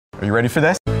Are you ready for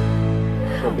this?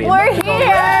 We're here!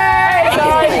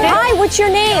 Hi, what's your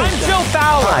name? I'm Joe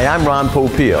Fowler. Hi, I'm Ron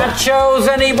Popeil. That shows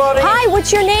anybody? Hi,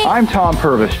 what's your name? I'm Tom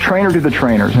Purvis, trainer to the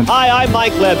trainers. Hi, I'm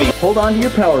Mike Levy. Hold on to your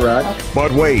power rod.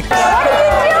 But wait. What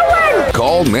are you doing?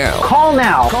 Call now. Call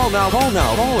now. Call now. Call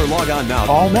now. Call or log on now.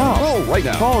 Call now. Call right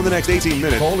now. Call in the next 18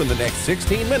 minutes. Call in the next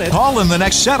 16 minutes. Call in the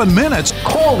next 7 minutes.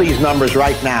 Call these numbers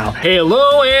right now.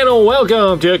 Hello and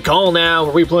welcome to Call Now,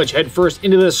 where we plunge headfirst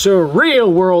into the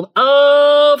surreal world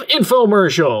of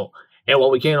infomercial. And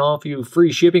while we can't offer you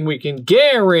free shipping, we can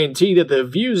guarantee that the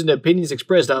views and opinions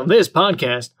expressed on this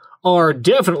podcast are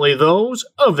definitely those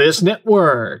of this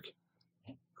network.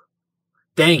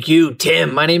 Thank you,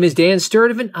 Tim. My name is Dan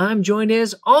Sturdivant. I'm joined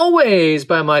as always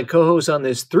by my co-host on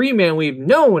this three-man we've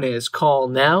known as Call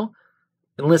Now.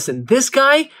 And listen, this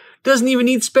guy doesn't even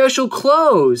need special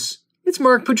clothes. It's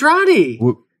Mark Pedrati.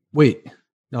 Wait.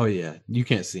 Oh, yeah. You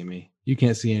can't see me. You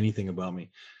can't see anything about me.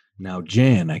 Now,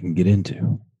 Jan, I can get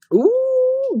into.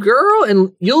 Ooh, girl.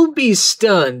 And you'll be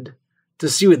stunned to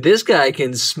see what this guy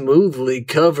can smoothly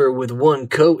cover with one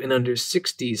coat in under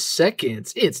 60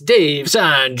 seconds. It's Dave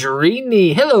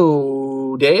Sandrini.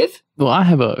 Hello, Dave. Well, I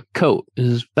have a coat.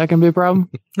 Is that going to be a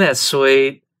problem? That's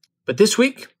sweet. But this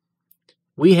week,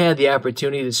 we had the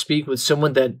opportunity to speak with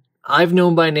someone that I've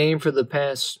known by name for the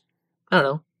past,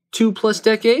 2+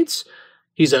 decades.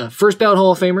 He's a first ballot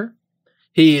Hall of Famer.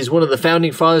 He's one of the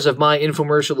founding fathers of my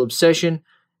infomercial obsession,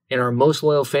 and our most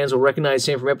loyal fans will recognize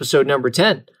him from episode number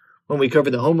 10, when we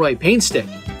covered the home right PaintStick,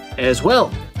 as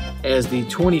well as the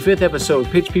 25th episode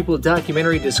Pitch People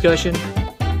documentary discussion.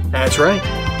 That's right.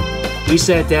 We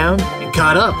sat down and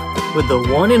caught up with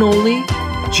the one and only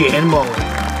Jan Muller.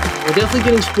 We're definitely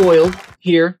getting spoiled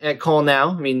here at Call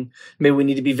Now. I mean, maybe we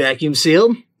need to be vacuum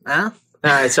sealed. Huh? All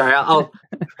right, sorry.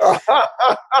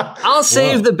 I'll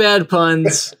save the bad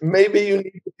puns. Maybe you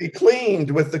need to be cleaned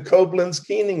with the Koblenz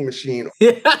cleaning machine.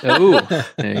 Ooh,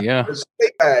 there you go.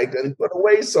 Stick bagged and put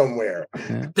away somewhere.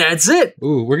 Yeah. That's it.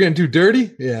 Ooh, we're getting too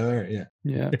dirty? Yeah, all right,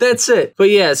 Yeah. That's it. But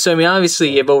yeah, so I mean,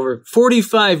 obviously you have over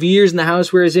 45 years in the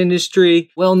housewares industry,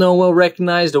 well-known,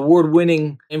 well-recognized,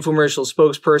 award-winning infomercial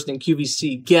spokesperson and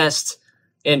QVC guest,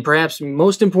 and perhaps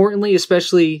most importantly,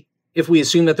 especially if we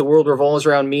assume that the world revolves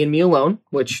around me and me alone,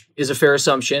 which is a fair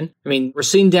assumption. I mean, we're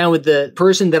sitting down with the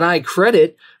person that I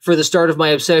credit for the start of my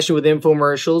obsession with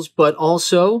infomercials, but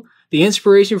also the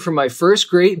inspiration for my first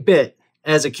great bit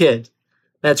as a kid.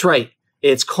 That's right.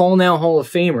 It's Call Now Hall of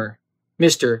Famer,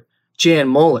 Mr. Jan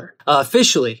Muller.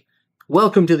 Officially,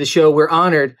 welcome to the show. We're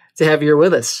honored to have you here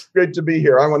with us. Great to be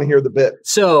here. I want to hear the bit.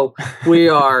 So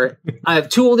I have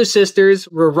two older sisters.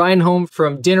 We're riding home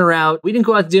from dinner out. We didn't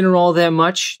go out to dinner all that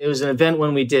much. It was an event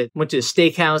when we did. Went to a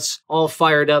steakhouse, all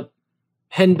fired up,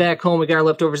 heading back home. We got our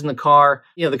leftovers in the car.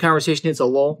 The conversation hits a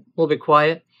lull, a little bit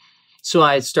quiet. So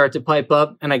I start to pipe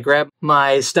up and I grab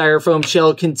my styrofoam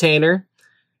shell container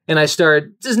and I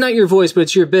start, this is not your voice, but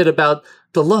it's your bit about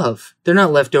the love. They're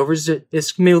not leftovers.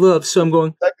 It's me love. So I'm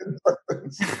going,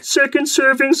 second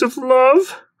servings of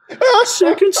love.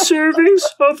 Second servings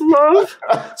of love.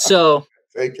 So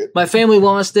my family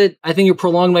lost it. I think it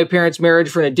prolonged my parents' marriage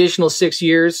for an additional 6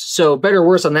 years. So better or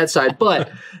worse on that side.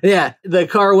 But yeah, the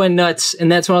car went nuts.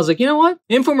 And that's when I was like, you know what?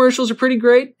 Infomercials are pretty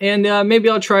great. And maybe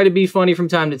I'll try to be funny from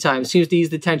time to time. Seems to ease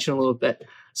the tension a little bit.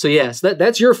 So yes,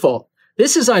 that's your fault.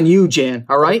 This is on you, Jan,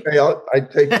 all right? Okay, I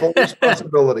take full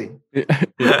responsibility. I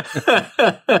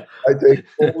take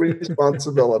full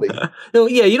responsibility. No,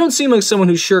 yeah, you don't seem like someone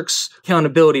who shirks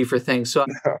accountability for things, so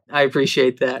no. I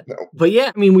appreciate that. No. But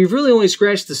yeah, I mean, we've really only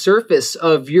scratched the surface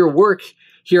of your work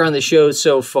here on the show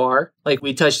so far. Like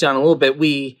we touched on a little bit,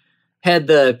 we had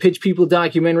the Pitch People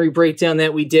documentary breakdown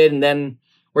that we did, and then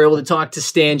we're able to talk to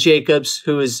Stan Jacobs,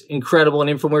 who is incredible, an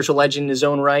infomercial legend in his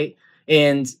own right.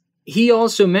 And he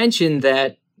also mentioned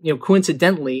that,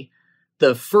 coincidentally,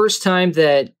 the first time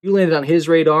that you landed on his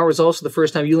radar was also the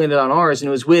first time you landed on ours, and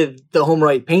it was with the home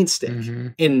right PaintStick. Mm-hmm.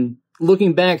 And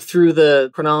looking back through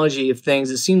the chronology of things,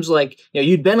 it seems like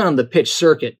you'd been on the pitch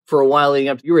circuit for a while leading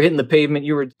up. You were hitting the pavement.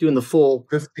 You were doing the full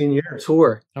 15 years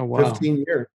tour. Oh, wow. 15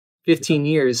 years. 15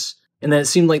 years. And then it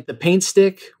seemed like the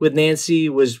PaintStick with Nancy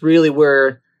was really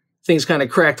where things kind of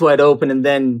cracked wide open, and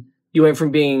then you went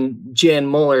from being Jan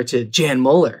Muller to Jan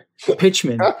Muller.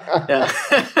 Pitchman.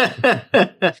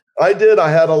 I did.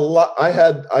 I had a lot. I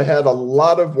had a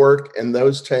lot of work in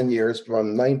those 10 years,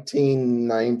 from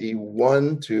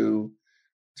 1991 to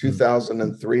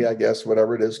 2003, I guess,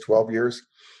 whatever it is, 12 years.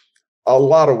 A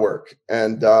lot of work,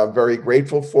 and very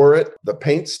grateful for it. The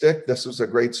PaintStick. This was a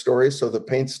great story. So the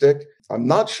PaintStick. I'm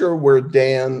not sure where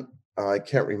Dan. I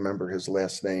can't remember his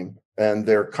last name. And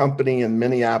their company in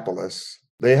Minneapolis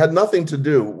They had nothing to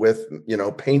do with,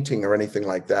 painting or anything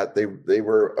like that. They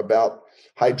were about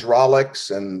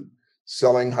hydraulics and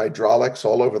selling hydraulics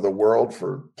all over the world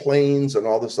for planes and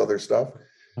all this other stuff.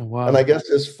 Oh, wow. And I guess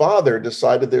his father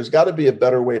decided there's got to be a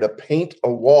better way to paint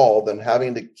a wall than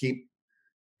having to keep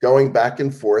going back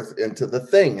and forth into the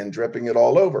thing and dripping it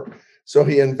all over. So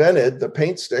he invented the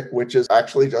PaintStick, which is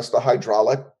actually just a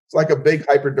hydraulic. It's like a big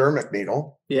hypodermic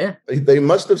needle. Yeah. They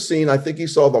must have seen, I think he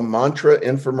saw the Mantra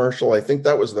infomercial. I think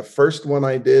that was the first one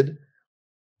I did.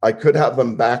 I could have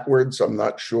them backwards. I'm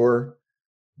not sure.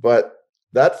 But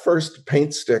that first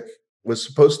PaintStick was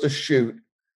supposed to shoot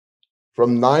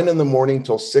from 9 a.m.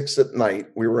 till 6 p.m.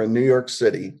 We were in New York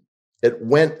City. It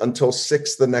went until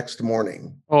 6 the next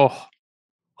morning.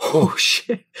 Oh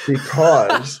shit.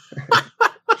 Because,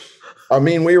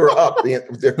 we were up,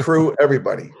 the crew,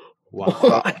 everybody.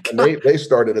 Wow. And they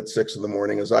started at 6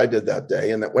 a.m. as I did that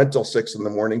day. And it went till 6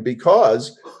 a.m.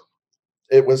 because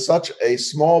it was such a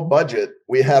small budget.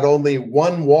 We had only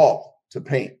one wall to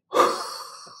paint.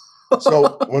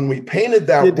 So when we painted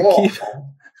that wall,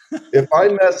 if I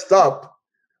messed up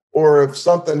or if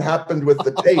something happened with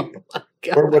the tape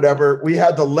or whatever, we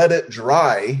had to let it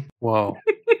dry. Whoa.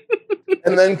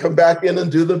 And then come back in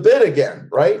and do the bit again,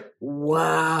 right?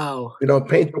 Wow.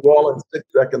 Paint the wall in 6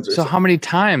 seconds or So how many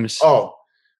times? Oh,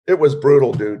 it was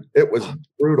brutal, dude. It was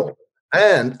brutal.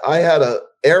 And I had a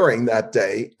airing that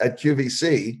day at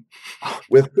QVC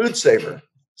with Food Saver.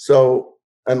 So,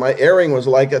 and my airing was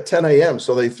like at 10 a.m.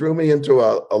 So they threw me into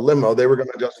a limo. They were going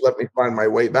to just let me find my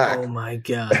way back. Oh my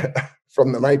God.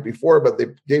 From the night before, but they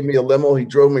gave me a limo. He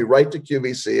drove me right to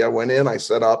QVC. I went in, I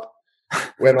set up,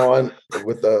 went on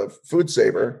with the Food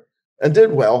Saver and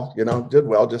did well,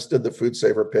 just did the Food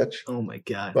Saver pitch. Oh my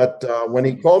God. But when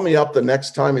he called me up the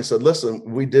next time, he said, listen,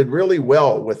 we did really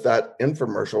well with that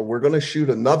infomercial. We're going to shoot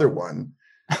another one,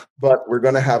 but we're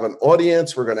going to have an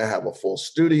audience. We're going to have a full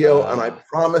studio. And I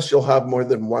promise you'll have more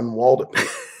than one wall to paint.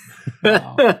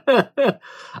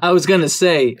 I was going to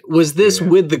say, was this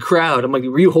with the crowd? I'm like,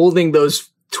 were you holding those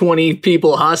 20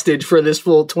 people hostage for this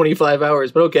full 25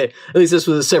 hours? But okay, at least this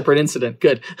was a separate incident.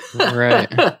 Good. Right.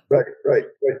 Right.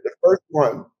 The first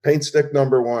one, PaintStick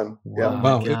number 1. Yeah. Oh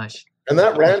my gosh. And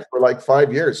that ran for like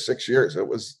 5 years, 6 years. It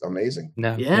was amazing.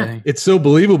 No Yeah. kidding. It's so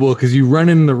believable because you run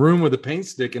in the room with a paint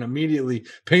stick and immediately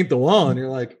paint the wall, and you're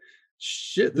like,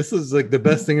 shit, this is like the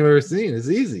best thing I've ever seen. It's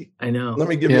easy. I know. Let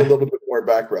me give you a little bit more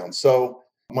background. So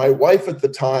my wife at the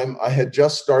time, I had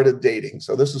just started dating.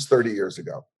 So this is 30 years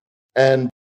ago. And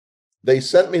they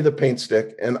sent me the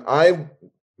PaintStick, and I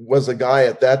was a guy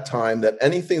at that time that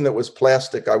anything that was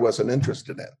plastic, I wasn't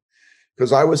interested in,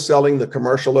 because I was selling the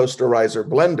commercial Osterizer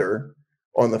blender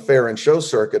on the fair and show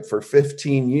circuit for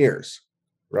 15 years,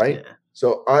 right? Yeah.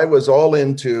 So I was all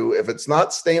into, if it's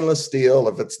not stainless steel,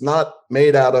 if it's not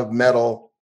made out of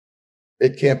metal,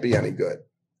 it can't be any good.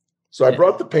 So I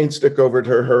brought the PaintStick over to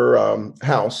her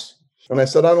house. And I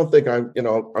said, I don't think I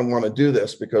want to do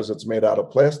this because it's made out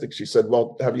of plastic. She said,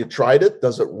 well, have you tried it?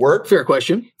 Does it work? Fair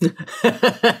question. And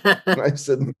I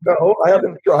said, no, I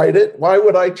haven't tried it. Why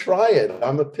would I try it?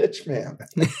 I'm a pitchman.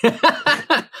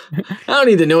 I don't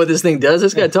need to know what this thing does.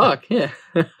 It's got to talk. Yeah.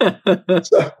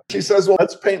 So she says, well,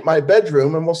 let's paint my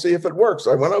bedroom and we'll see if it works.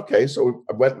 I went, okay. So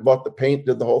I went and bought the paint,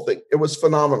 did the whole thing. It was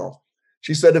phenomenal.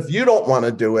 She said, if you don't want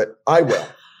to do it, I will.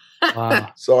 Wow.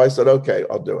 So I said, okay,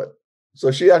 I'll do it. So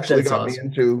she actually That's got awesome. me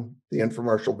into the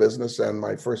infomercial business and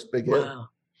my first big hit. Wow.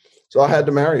 So I had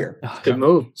to marry her. Good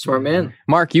move. Smart man.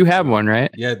 Mark, you have one, right?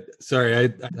 Yeah, sorry, I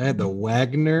had the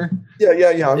Wagner,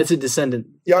 Yeah. I'm It's a descendant.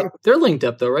 I'm They're linked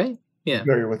up though, right? Yeah.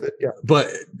 familiar with it. Yeah. but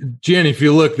Jan, if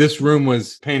you look, this room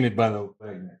was painted by the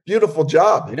Wagner. Beautiful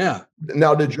job. Yeah,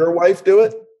 Now, did your wife do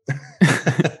it?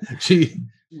 she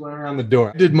went around the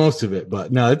door. Did most of it,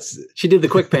 but no, She did the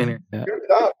quick painter. Good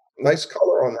job. Nice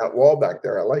color on that wall back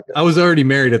there. I like it. I was already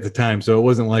married at the time, so it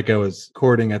wasn't like I was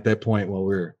courting at that point while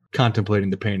we were contemplating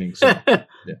the painting. So Okay,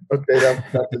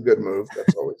 that's a good move.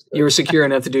 That's always good. You were secure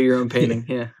enough to do your own painting.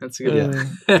 Yeah, that's a good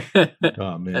one.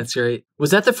 oh man, That's great. Was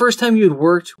that the first time you had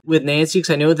worked with Nancy? Because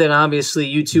I know that obviously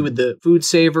you two with the Food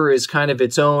Saver is kind of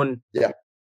its own,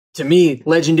 to me,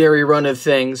 legendary run of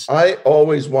things. I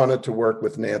always wanted to work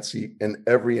with Nancy in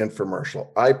every infomercial.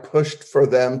 I pushed for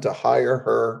them to hire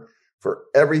her for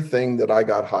everything that I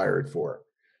got hired for.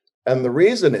 And the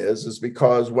reason is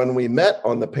because when we met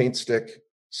on the PaintStick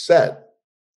set,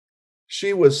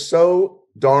 she was so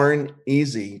darn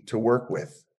easy to work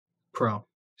with. Pro.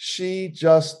 She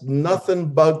just,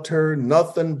 nothing bugged her,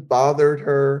 nothing bothered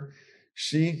her.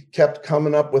 She kept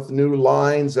coming up with new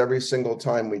lines every single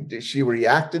time we did. She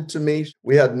reacted to me.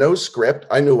 We had no script.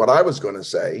 I knew what I was going to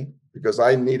say because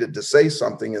I needed to say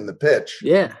something in the pitch.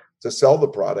 Yeah. to sell the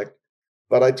product.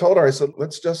 But I told her, I said,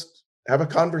 let's just have a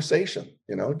conversation,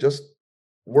 just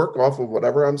work off of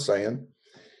whatever I'm saying.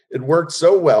 It worked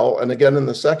so well. And again, in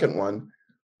the second one,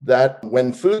 that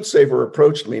when Food Saver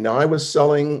approached me, now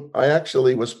I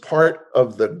actually was part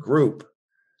of the group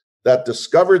that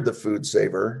discovered the Food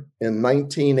Saver in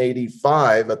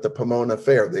 1985 at the Pomona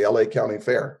Fair, the LA County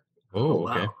Fair. Oh,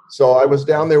 okay. So I was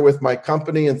down there with my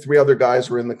company and 3 other guys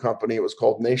were in the company. It was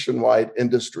called Nationwide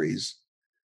Industries.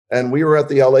 And we were at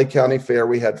the LA County Fair.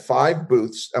 We had 5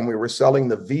 booths and we were selling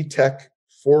the VTech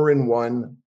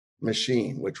 4-in-1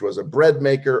 machine, which was a bread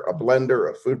maker, a blender,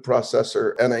 a food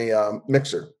processor, and a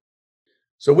mixer.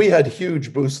 So we had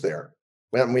huge booths there.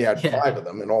 And we had 5 of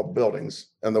them in all the buildings.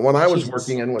 And the one I was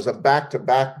working in was a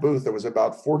back-to-back booth. It was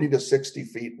about 40 to 60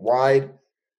 feet wide,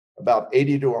 about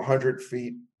 80 to 100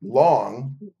 feet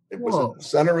long. It was in the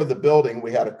center of the building.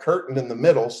 We had a curtain in the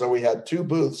middle. So we had 2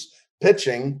 booths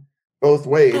pitching both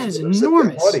ways. That is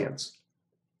enormous. Audience.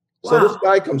 So this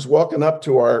guy comes walking up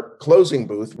to our closing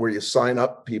booth where you sign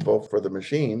up people for the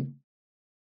machine.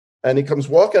 And he comes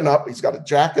walking up. He's got a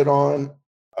jacket on,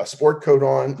 a sport coat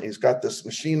on. He's got this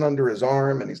machine under his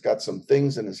arm and he's got some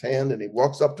things in his hand. And he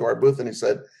walks up to our booth and he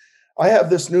said, I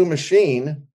have this new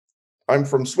machine. I'm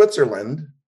from Switzerland.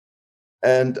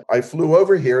 And I flew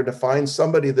over here to find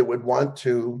somebody that would want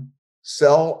to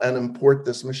sell and import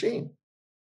this machine.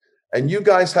 And you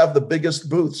guys have the biggest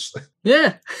booths.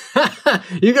 Yeah.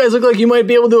 You guys look like you might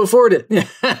be able to afford it.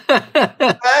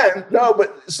 No,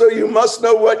 but so you must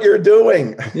know what you're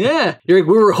doing. Yeah. You're like,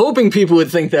 we were hoping people would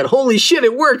think that. Holy shit,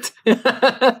 it worked. So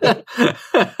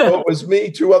it was me,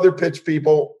 2 other pitch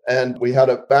people, and we had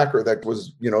a backer that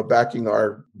was, backing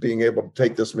our being able to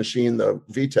take this machine, the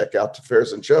VTech, out to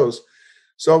fairs and shows.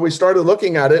 So we started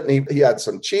looking at it, and he had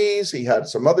some cheese, he had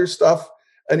some other stuff.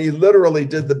 And he literally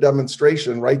did the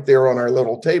demonstration right there on our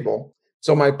little table.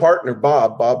 So my partner,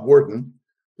 Bob Warden,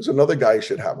 who's another guy you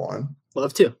should have on.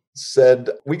 Love to. Said,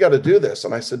 we got to do this.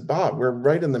 And I said, Bob, we're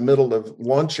right in the middle of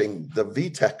launching the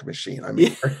VTech machine. I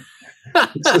mean,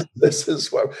 this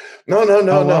is what,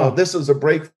 no. This is a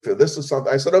breakthrough. This is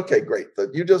something. I said, okay, great.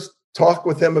 You just talk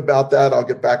with him about that. I'll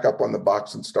get back up on the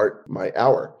box and start my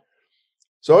hour.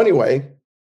 So anyway,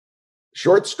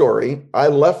 short story, I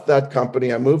left that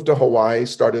company. I moved to Hawaii,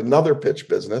 started another pitch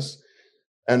business.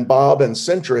 And Bob and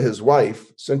Sintra, his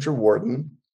wife, Sintra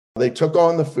Warden, they took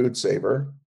on the Food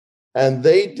Saver and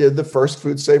they did the first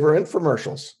Food Saver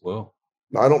infomercials. Whoa.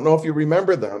 Now, I don't know if you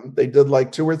remember them. They did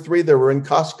like 2 or 3. They were in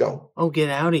Costco. Oh, get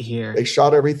out of here. They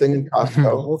shot everything in Costco. The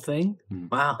whole thing?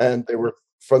 Wow. And they were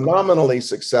phenomenally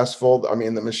successful. I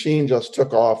mean, the machine just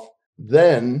took off.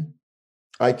 Then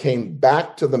I came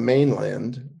back to the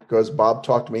mainland because Bob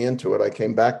talked me into it. I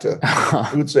came back to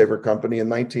Food Saver Company in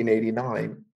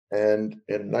 1989. And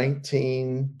in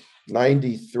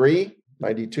 1993,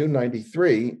 92,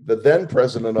 93, the then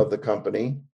president of the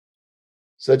company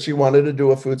said she wanted to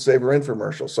do a Food Saver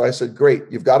infomercial. So I said, great,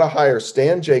 you've got to hire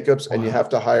Stan Jacobs and you have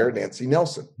to hire Nancy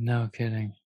Nelson. No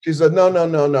kidding. She said, no.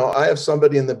 I have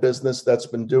somebody in the business that's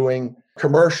been doing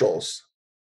commercials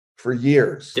for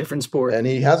years. Different sport. And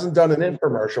he hasn't done an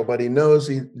infomercial, but he knows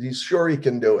he's sure he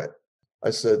can do it. I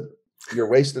said, you're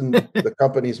wasting the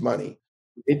company's money.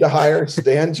 You need to hire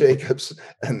Stan Jacobs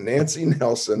and Nancy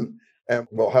Nelson, and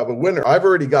we'll have a winner. I've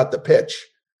already got the pitch.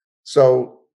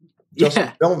 So just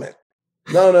film it.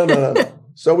 No.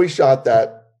 So we shot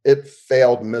that. It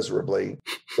failed miserably.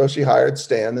 So she hired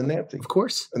Stan and Nancy. Of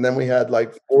course. And then we had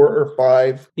like 4 or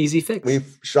 5. Easy fix.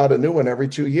 We've shot a new one every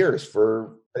 2 years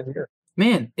for 10 years.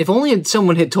 Man, if only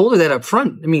someone had told her that up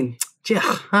front. I mean,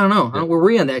 yeah, I don't know. We're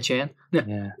we on that, Jan.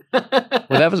 Yeah. Well,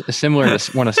 that was similar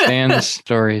to one of Stan's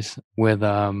stories with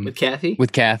Kathy.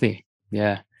 With Kathy,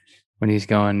 yeah. When he's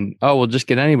going, oh, we'll just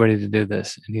get anybody to do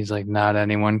this, and he's like, not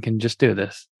anyone can just do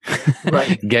this.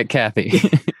 Right. Get Kathy.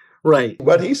 Right.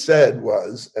 What he said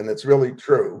was, and it's really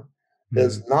true,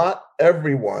 is not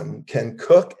everyone can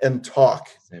cook and talk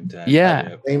Same time. Yeah.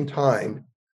 at the same time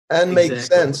and make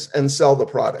sense and sell the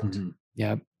product.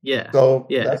 Yep. Yeah. So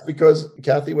that's because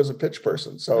Kathy was a pitch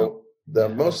person. So the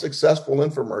most successful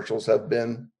infomercials have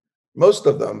been, most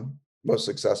of them, most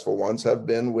successful ones have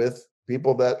been with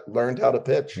people that learned how to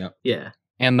pitch. Yep. Yeah.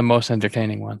 And the most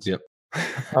entertaining ones. Yep.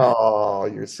 Oh,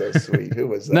 you're so sweet. Who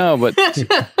was that? No,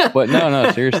 but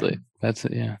no, seriously. That's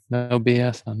no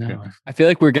BS on that one. I feel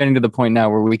like we're getting to the point now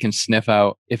where we can sniff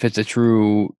out if it's a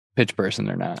true pitch person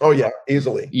or not. Oh yeah,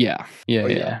 easily. Yeah.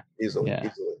 Easily. Yeah.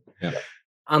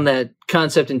 On that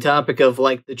concept and topic of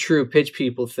like the true pitch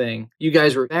people thing, you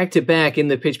guys were back to back in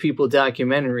the Pitch People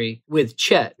documentary with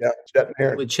Chet. Yeah, Chet and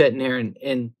Aaron. With Chet and Aaron.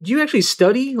 And do you actually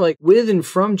study like with and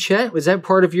from Chet? Was that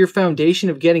part of your foundation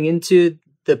of getting into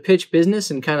the pitch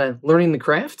business and kind of learning the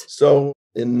craft? So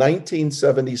in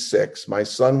 1976, my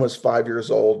son was 5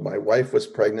 years old. My wife was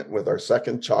pregnant with our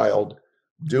second child,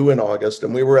 due in August.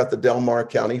 And we were at the Del Mar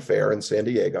County Fair in San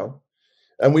Diego.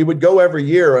 And we would go every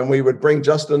year and we would bring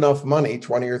just enough money,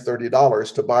 $20 or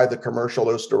 $30, to buy the commercial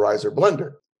Osterreicher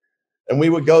blender. And we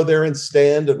would go there and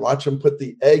stand and watch him put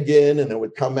the egg in, and it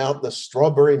would come out the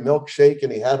strawberry milkshake.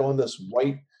 And he had on this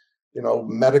white,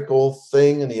 medical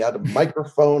thing, and he had a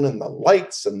microphone and the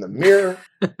lights and the mirror.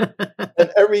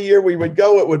 And every year we would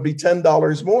go, it would be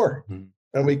 $10 more,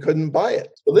 and we couldn't buy it.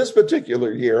 So this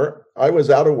particular year, I was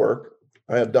out of work.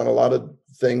 I had done a lot of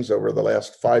things over the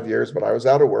last 5 years, but I was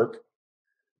out of work.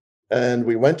 And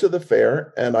we went to the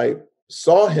fair, and I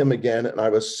saw him again, and I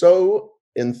was so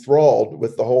enthralled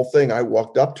with the whole thing. I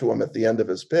walked up to him at the end of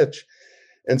his pitch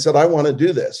and said, "I want to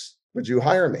do this. Would you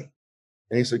hire me?"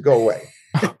 And he said, "Go away.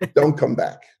 Don't come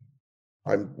back.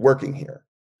 I'm working here."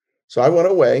 So I went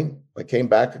away. I came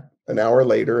back an hour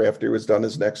later after he was done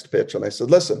his next pitch. And I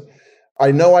said, "Listen,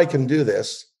 I know I can do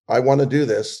this. I want to do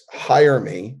this. Hire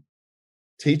me.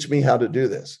 Teach me how to do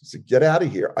this." He said, "Get out of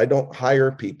here. I don't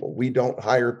hire people. We don't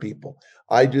hire people.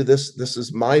 I do this. This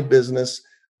is my business.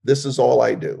 This is all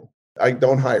I do. I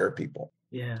don't hire people."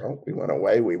 Yeah. So we went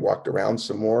away. We walked around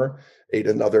some more, ate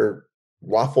another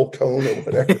waffle cone or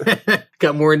whatever.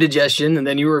 Got more indigestion, and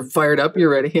then you were fired up. You're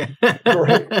ready.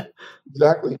 Right.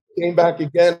 Exactly. Came back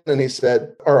again, and he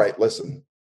said, "All right, listen,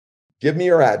 give me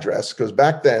your address," because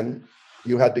back then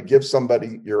you had to give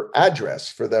somebody your address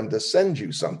for them to send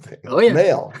you something. Oh, yeah.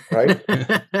 Mail, right?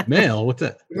 Mail? What's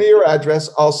that? Give me your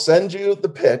address. I'll send you the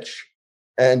pitch,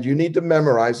 and you need to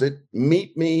memorize it.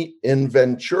 Meet me in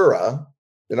Ventura,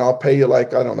 and I'll pay you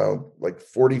like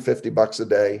 40, $50 a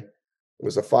day. It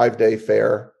was a 5-day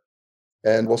fair,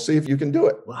 and we'll see if you can do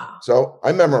it. Wow. So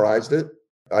I memorized it.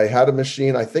 I had a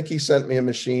machine. I think he sent me a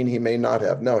machine. He may not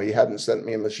have. No, he hadn't sent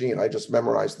me a machine. I just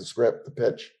memorized the script, the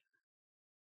pitch,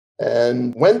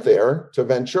 and went there to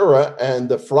Ventura. And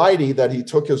the Friday that he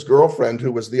took his girlfriend,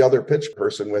 who was the other pitch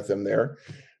person with him there,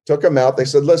 took him out. They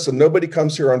said, "Listen, nobody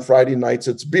comes here on Friday nights.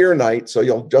 It's beer night. So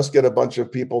you'll just get a bunch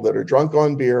of people that are drunk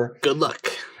on beer. Good luck."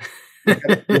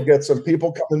 You'll get some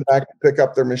people coming back to pick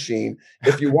up their machine.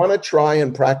 If you want to try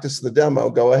and practice the demo,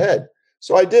 go ahead."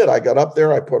 So I did. I got up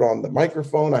there. I put on the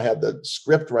microphone. I had the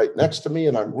script right next to me,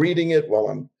 and I'm reading it while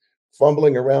I'm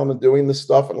fumbling around and doing the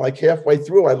stuff. And like halfway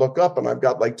through, I look up and I've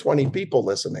got like 20 people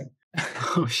listening.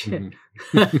 Oh, shit.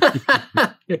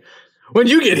 When'd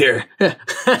you get here?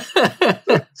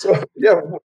 So,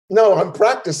 no, I'm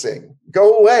practicing.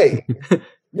 Go away.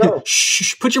 No.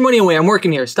 Shh, put your money away. I'm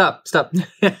working here. Stop.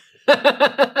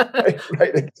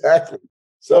 Right, exactly.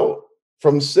 So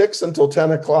from 6 until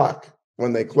 10 o'clock,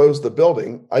 when they closed the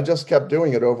building, I just kept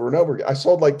doing it over and over again. I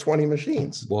sold like 20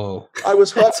 machines. Whoa. I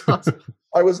was hooked. Awesome.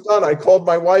 I was done. I called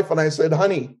my wife and I said,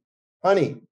 honey,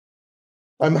 I'm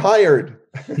hired.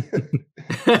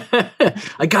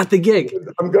 I got the gig.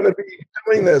 I'm going to be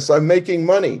doing this. I'm making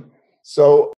money.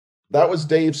 So that was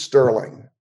Dave Sterling.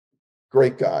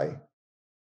 Great guy.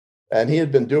 And he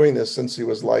had been doing this since he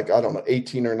was like,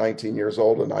 18 or 19 years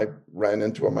old. And I ran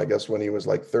into him, I guess, when he was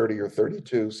like 30 or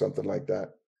 32, something like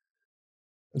that.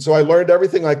 And so I learned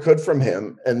everything I could from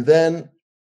him. And then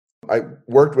I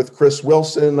worked with Chris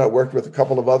Wilson. I worked with a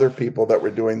couple of other people that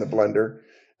were doing the blender.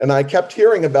 And I kept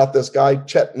hearing about this guy,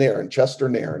 Chester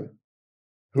Nairn,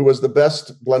 who was the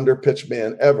best blender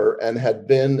pitchman ever and had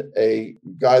been a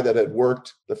guy that had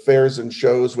worked the fairs and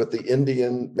shows with the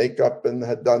Indian makeup and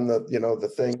had done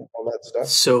the thing, all that stuff.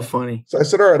 So funny. So I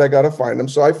said, all right, I got to find him.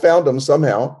 So I found him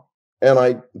somehow. And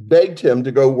I begged him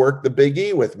to go work the Big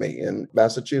E with me in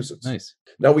Massachusetts. Nice.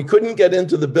 Now, we couldn't get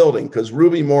into the building because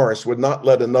Ruby Morris would not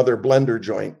let another blender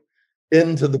joint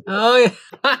into the building.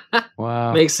 Oh, yeah.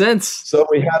 Wow. Makes sense. So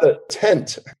we had a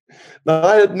tent. Now,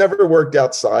 I had never worked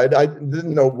outside. I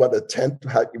didn't know what a tent,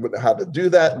 how to do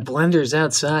that. Blender's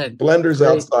outside. Blender's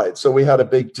Great. outside. So we had a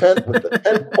big tent with the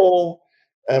tent pole,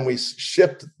 and we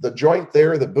shipped the joint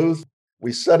there, the booth.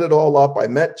 We set it all up. I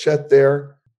met Chet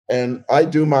there, and I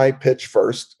do my pitch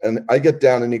first. And I get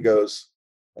down, and he goes,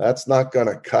 "That's not going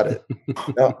to cut it."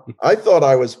 Now, I thought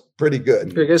I was pretty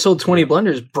good. I sold 20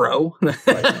 blenders, bro. I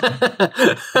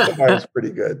thought I was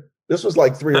pretty good. This was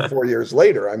like 3 or 4 years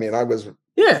later. I mean, I was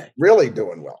really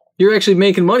doing well. You're actually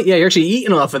making money. Yeah, you're actually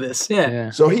eating off of this.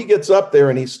 Yeah. So he gets up there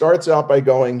and he starts out by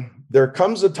going, "There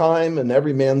comes a time in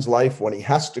every man's life when he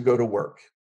has to go to work.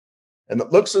 And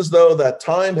it looks as though that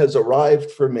time has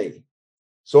arrived for me.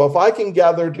 So if I can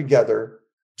gather together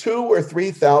 2,000 or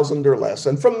 3,000 or less,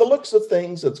 and from the looks of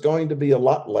things, it's going to be a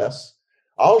lot less,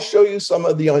 I'll show you some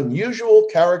of the unusual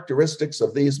characteristics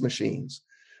of these machines.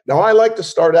 Now, I like to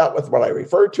start out with what I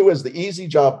refer to as the easy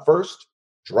job first,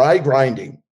 dry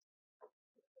grinding.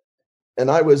 And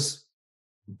I was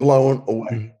blown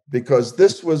away because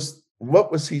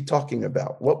what was he talking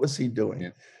about? What was he doing? Yeah.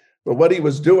 But what he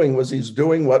was doing was he's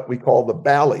doing what we call the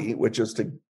bally, which is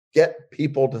to get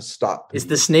people to stop. It's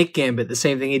the snake gambit, the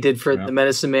same thing he did for the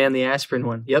medicine man, the aspirin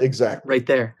one. Yep. Exactly. Right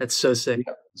there. That's so sick.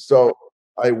 Yep. So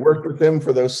I worked with him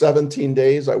for those 17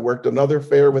 days. I worked another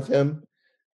fair with him.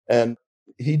 And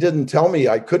he didn't tell me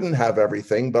I couldn't have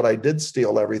everything, but I did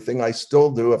steal everything. I still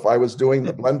do. If I was doing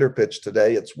the blender pitch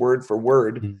today, it's word for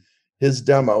word his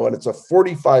demo. And it's a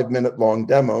 45-minute long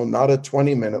demo, not a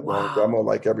 20-minute long demo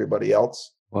like everybody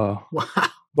else. Wow.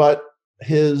 But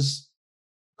his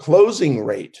closing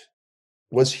rate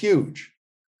was huge.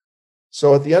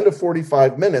 So at the end of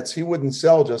 45 minutes, he wouldn't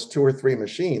sell just 2 or 3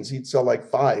 machines. He'd sell like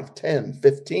 5, 10,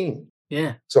 15.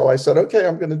 Yeah. So I said, okay,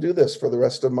 I'm going to do this for the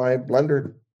rest of my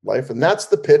blender life. And that's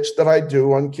the pitch that I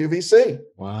do on QVC.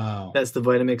 Wow. That's the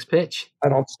Vitamix pitch. I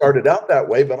don't start it out that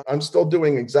way, but I'm still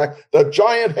doing the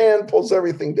giant hand pulls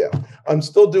everything down. I'm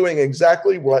still doing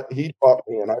exactly what he taught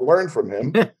me. And I learned from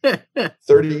him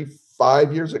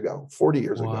 35 years ago, 40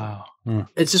 years ago.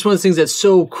 It's just one of the things that's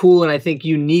so cool and I think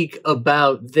unique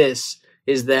about this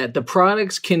is that the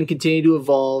products can continue to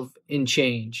evolve and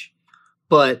change,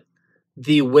 but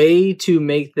the way to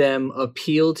make them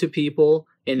appeal to people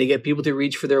and to get people to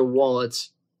reach for their wallets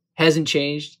hasn't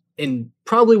changed and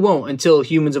probably won't until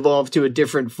humans evolve to a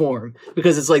different form,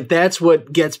 because it's like that's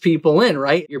what gets people in,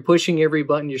 right? You're pushing every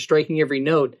button, you're striking every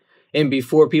note, and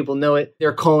before people know it,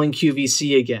 they're calling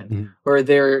QVC again, or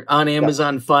they're on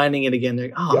Amazon finding it again.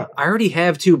 They're like, I already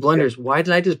have 2 blenders. Why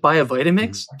did I just buy a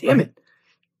Vitamix? Damn it.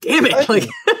 Like,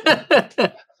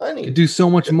 I could do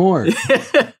so much more.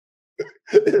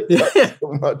 It does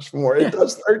so much more. It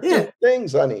does 13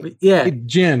 things, honey. Yeah. Hey,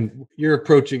 Jen, you're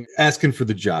asking for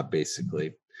the job,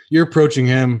 basically. You're approaching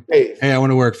him. Dave. Hey, I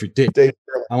want to work for you. Dave.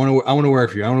 I want to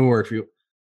work for you. I want to work for you.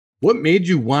 What made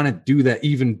you want to do that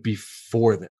even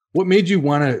before that? What made you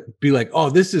want to be like, oh,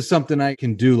 this is something I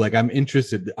can do? Like, I'm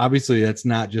interested. Obviously, that's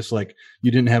not just like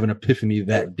you didn't have an epiphany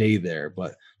that day there,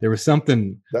 but there was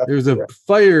something, there was a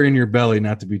fire in your belly,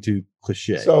 not to be too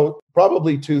cliche. So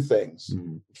probably 2 things.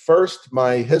 First,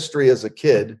 my history as a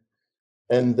kid.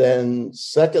 And then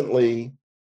secondly,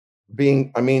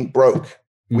 broke.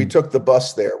 We took the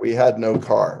bus there. We had no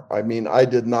car. I mean, I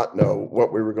did not know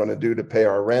what we were going to do to pay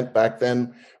our rent. Back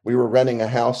then, we were renting a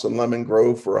house in Lemon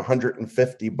Grove for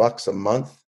 $150 a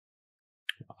month.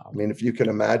 I mean, if you can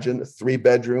imagine, a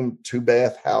 3-bedroom,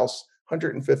 2-bath house,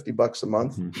 $150 a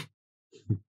month.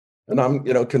 And I'm,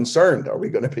 concerned, are we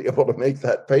going to be able to make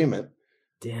that payment?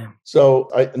 Damn. So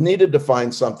I needed to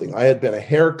find something. I had been a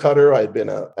hair cutter. I had been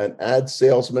an ad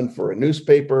salesman for a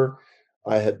newspaper.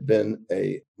 I had been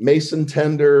a mason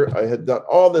tender. I had done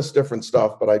all this different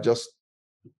stuff, but I just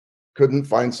couldn't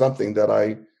find something that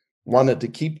I wanted to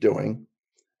keep doing.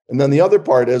 And then the other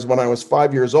part is when I was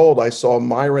 5 years old, I saw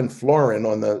Myron Florin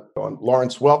on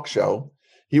Lawrence Welk show.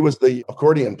 He was the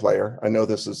accordion player. I know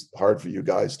this is hard for you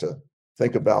guys to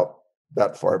think about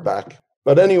that far back.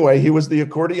 But anyway, he was the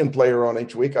accordion player on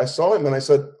each week. I saw him and I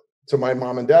said to my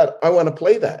mom and dad, I want to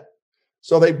play that.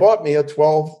 So they bought me a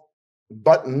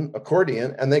 12-button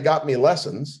accordion and they got me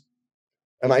lessons.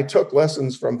 And I took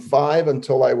lessons from 5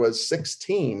 until I was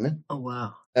 16. Oh,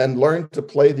 wow. And learned to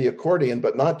play the accordion,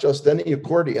 but not just any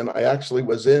accordion. I actually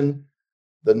was in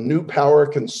the New Power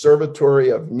Conservatory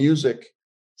of Music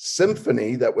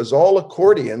Symphony that was all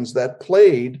accordions that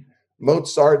played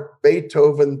Mozart,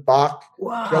 Beethoven, Bach,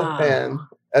 Chopin,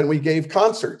 and we gave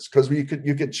concerts because you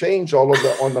could change all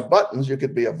of on the buttons. You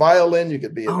could be a violin, you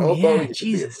could be an oboe, you could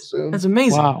be a bassoon. That's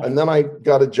amazing. Wow. And then I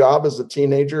got a job as a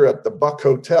teenager at the Buck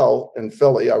Hotel in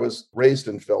Philly. I was raised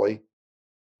in Philly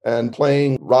and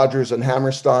playing Rodgers and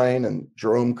Hammerstein and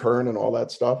Jerome Kern and all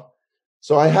that stuff.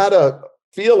 So I had a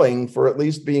feeling for at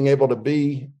least being able to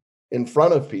be in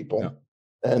front of people. Yeah.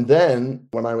 And then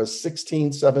when I was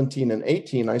 16, 17, and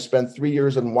 18, I spent 3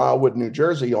 years in Wildwood, New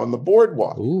Jersey on the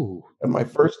boardwalk. Ooh. And my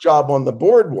first job on the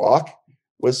boardwalk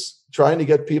was trying to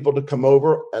get people to come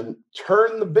over and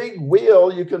turn the big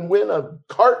wheel. You can win a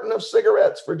carton of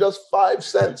cigarettes for just 5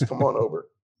 cents. Come on over.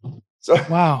 So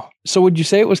wow. So would you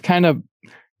say it was kind of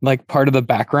like part of the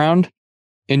background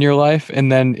in your life?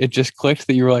 And then it just clicked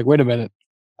that you were like, wait a minute,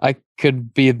 I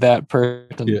could be that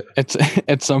person. Yeah. It's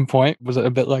at some point. Was it a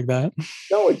bit like that?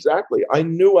 No, exactly. I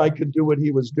knew I could do what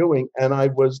he was doing. And I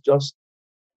was just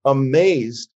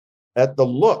amazed at the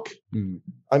look.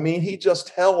 I mean, he just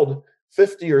held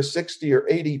 50 or 60 or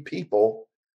 80 people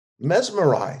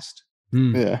mesmerized.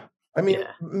 Yeah. I mean,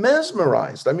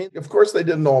 mesmerized. I mean, of course they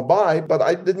didn't all buy, but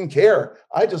I didn't care.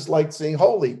 I just liked seeing,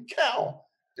 holy cow.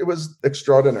 It was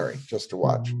extraordinary just to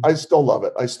watch. I still love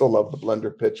it. I still love the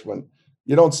blender pitch when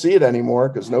you don't see it anymore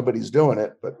because nobody's doing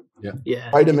it, but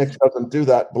Vitamix doesn't do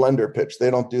that blender pitch. They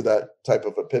don't do that type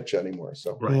of a pitch anymore.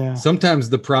 So sometimes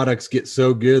the products get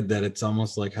so good that it's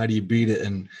almost like, how do you beat it?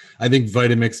 And I think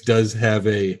Vitamix does have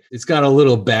it's got a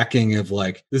little backing of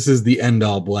like, this is the end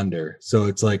all blender. So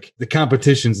it's like the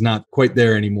competition's not quite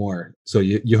there anymore. So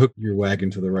you hook your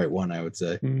wagon to the right one, I would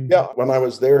say. Yeah. When I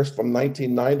was there from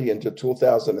 1990 into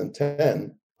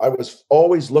 2010, I was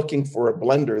always looking for a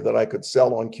blender that I could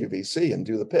sell on QVC and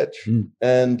do the pitch.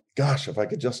 And gosh, if I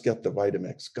could just get the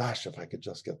Vitamix.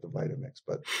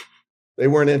 But they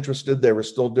weren't interested. They were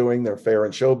still doing their fair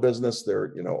and show business.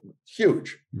 Their,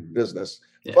 huge business.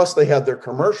 Yeah. Plus they had their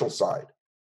commercial side.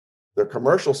 Their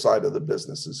commercial side of the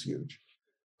business is huge.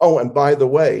 Oh, and by the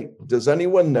way, does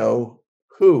anyone know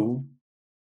who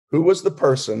was the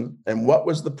person and what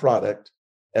was the product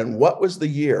and what was the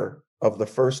year of the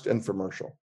first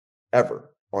infomercial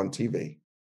ever on TV?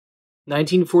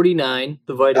 1949,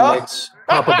 the Vitamix,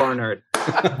 Papa Barnard.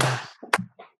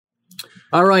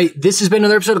 All right, this has been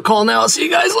another episode of Call Now. I'll see you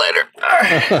guys later.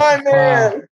 My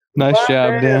man. Nice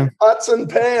job, Dan. Pots and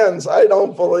pans. I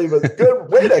don't believe it. Good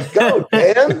way to go,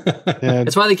 Dan.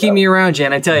 That's why they keep me around,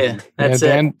 Jan. I tell you. That's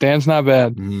it. Dan's not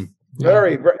bad.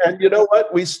 Very. And you know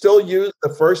what? We still use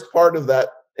the first part of that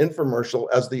infomercial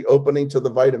as the opening to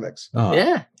the Vitamix.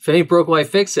 Yeah. If it ain't broke, why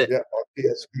fix it? Yeah.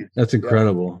 PSP. That's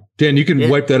incredible. Dan, you can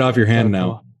wipe that off your hand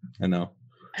now. I know.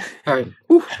 All right.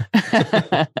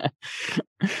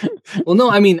 Well, no,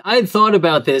 I mean, I had thought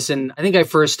about this, and I think I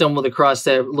first stumbled across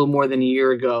that a little more than a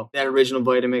year ago, that original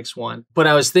Vitamix one. But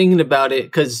I was thinking about it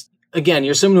because, again,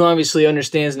 you're someone who obviously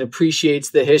understands and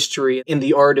appreciates the history and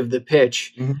the art of the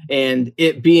pitch. And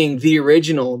it being the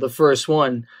original, the first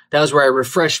one, that was where I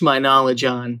refreshed my knowledge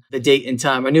on the date and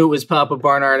time. I knew it was Papa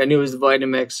Barnard. I knew it was the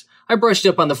Vitamix. I brushed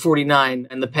up on the 49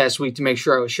 in the past week to make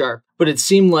sure I was sharp. But it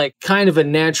seemed like kind of a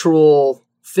natural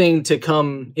thing to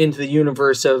come into the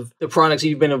universe of the products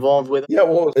you've been involved with. Yeah,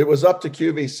 well, it was up to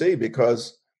QVC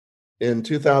because in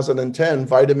 2010,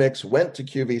 Vitamix went to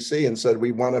QVC and said,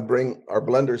 we want to bring our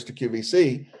blenders to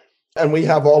QVC. And we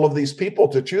have all of these people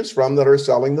to choose from that are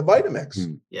selling the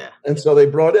Vitamix. Yeah. And so they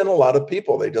brought in a lot of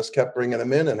people. They just kept bringing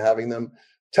them in and having them,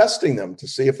 testing them to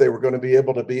see if they were going to be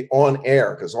able to be on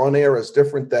air, because on air is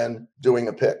different than doing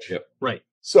a pitch. Yep. Right.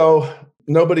 So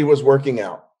nobody was working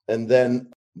out. And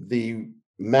then the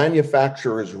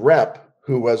manufacturer's rep,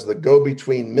 who was the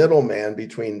go-between middleman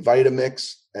between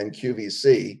Vitamix and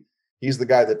QVC, he's the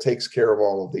guy that takes care of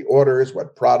all of the orders,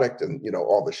 what product, and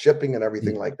all the shipping and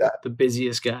everything like that. The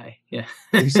busiest guy. Yeah.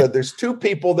 He said, there's two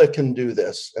people that can do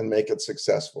this and make it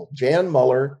successful, Jan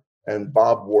Muller and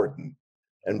Bob Warden.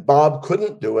 And Bob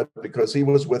couldn't do it because he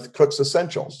was with Cook's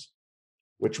Essentials,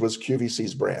 which was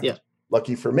QVC's brand. Yeah.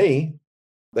 Lucky for me,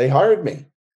 they hired me.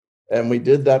 And we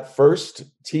did that first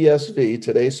TSV,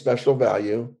 Today's Special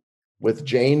Value, with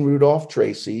Jane Rudolph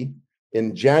Tracy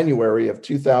in January of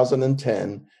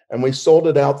 2010. And we sold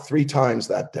it out 3 times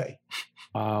that day.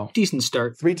 Wow. Decent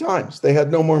start. 3 times. They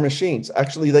had no more machines.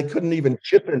 Actually, they couldn't even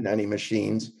ship in any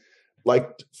machines.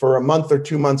 Like for a month or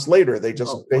 2 months later, they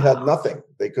had nothing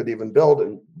they could even build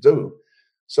and do.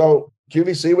 So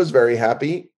QVC was very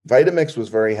happy. Vitamix was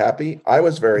very happy. I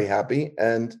was very happy.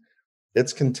 And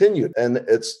it's continued. And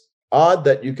it's odd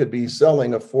that you could be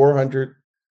selling a $400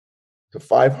 to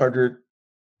 $500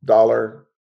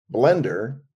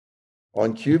 blender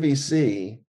on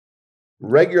QVC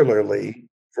regularly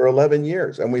for 11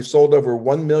 years. And we've sold over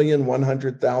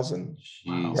 1,100,000.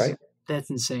 Wow. Right? That's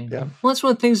insane. Yeah. Well, that's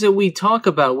one of the things that we talk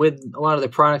about with a lot of the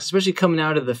products, especially coming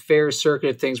out of the fair circuit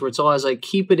of things, where it's always like,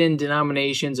 keep it in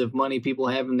denominations of money people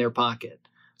have in their pocket.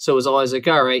 So it's always like,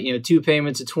 all right, 2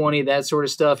 payments of 20, that sort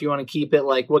of stuff. You want to keep it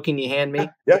like, what can you hand me?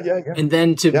 Yeah. And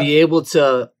then to be able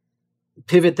to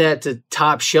pivot that to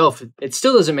top shelf, it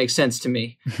still doesn't make sense to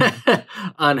me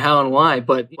on how and why,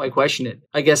 but I question it.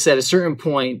 I guess at a certain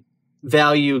point,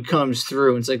 value comes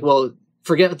through. And it's like, well,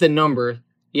 forget the number.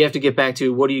 You have to get back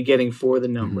to, what are you getting for the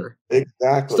number?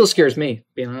 Exactly. Still scares me,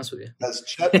 being honest with you. As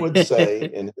Chet would say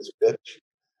in his pitch,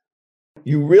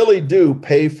 you really do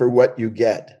pay for what you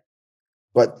get.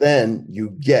 But then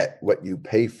you get what you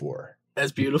pay for.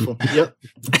 That's beautiful. Yep.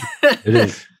 It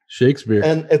is. Shakespeare.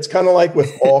 And it's kind of like with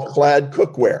all-clad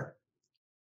cookware.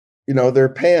 Their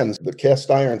pans, the cast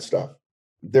iron stuff,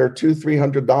 they're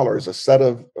 $200-$300. A set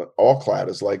of all-clad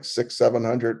is like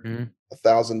 $600-$700,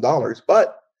 $1,000.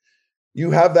 But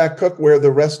you have that cookware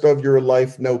the rest of your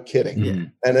life, no kidding. Yeah.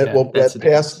 And it will get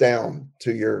passed down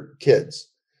to your kids.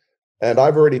 And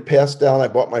I've already passed down. I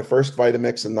bought my first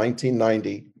Vitamix in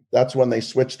 1990. That's when they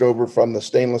switched over from the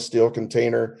stainless steel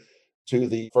container to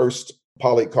the first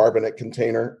polycarbonate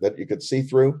container that you could see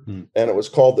through. And it was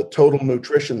called the Total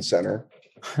Nutrition Center.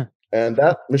 And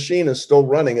that machine is still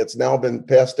running. It's now been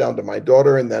passed down to my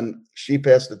daughter, and then she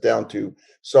passed it down to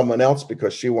someone else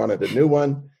because she wanted a new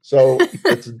one. So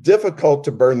it's difficult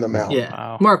to burn them out. Yeah.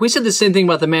 Wow. Mark, we said the same thing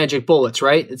about the magic bullets,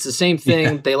 right? It's the same thing.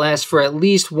 Yeah. They last for at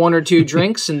least 1 or 2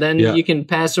 drinks, and then you can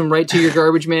pass them right to your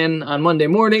garbage man on Monday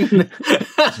morning.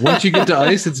 Once you get to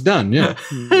ice, it's done. Yeah.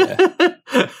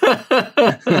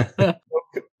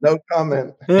 No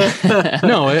comment.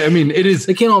 No, I mean, it is.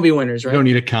 They can't all be winners, right? You don't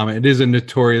need a comment. It is a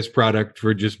notorious product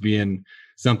for just being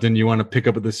something you want to pick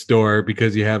up at the store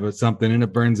because you have something and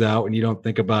it burns out and you don't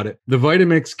think about it. The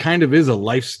Vitamix kind of is a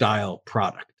lifestyle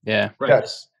product. Yeah. Right.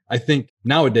 Yes. I think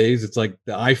nowadays it's like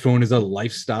the iPhone is a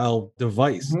lifestyle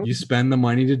device. You spend the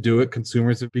money to do it.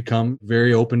 Consumers have become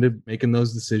very open to making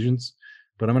those decisions.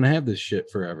 But I'm going to have this shit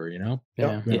forever, you know?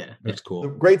 Yeah. That's cool. The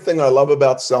great thing I love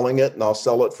about selling it, and I'll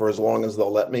sell it for as long as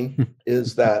they'll let me,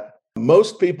 is that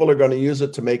most people are going to use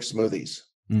it to make smoothies.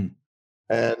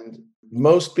 And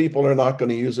most people are not going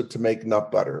to use it to make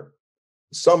nut butter.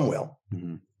 Some will.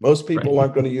 Most people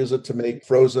aren't going to use it to make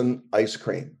frozen ice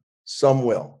cream. Some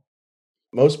will.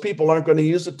 Most people aren't going to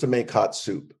use it to make hot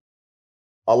soup.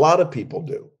 A lot of people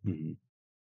do.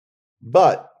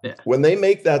 But when they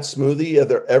make that smoothie,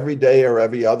 either every day or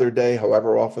every other day,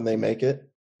 however often they make it,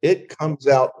 it comes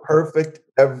out perfect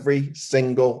every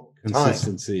single time.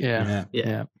 Consistency.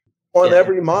 Yeah. On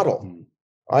every model.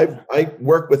 I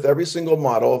work with every single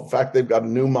model. In fact, they've got a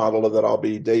new model that I'll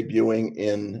be debuting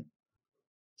in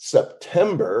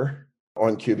September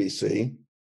on QVC.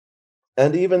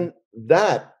 And even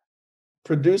that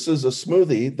produces a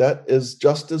smoothie that is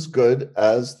just as good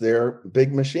as their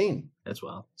big machine. As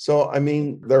well. So, I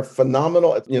mean, they're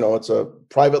phenomenal. You know, it's a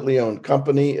privately owned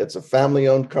company. It's a family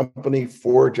owned company,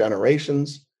 4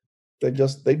 generations. They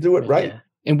do it right.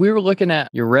 And we were looking at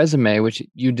your resume, which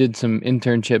you did some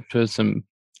internships with some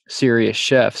serious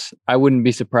chefs. I wouldn't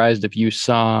be surprised if you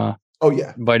saw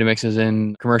Vitamixes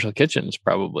in commercial kitchens,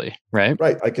 probably, right?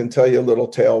 Right. I can tell you a little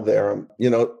tale there.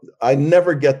 You know, I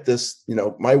never get this, you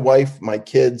know, my wife, my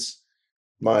kids,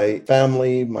 my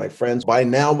family, my friends by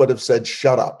now would have said,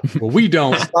 shut up. Well, we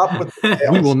don't. Stop with the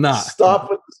tales. We will not.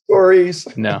 Stop with the stories.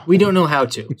 No. We don't know how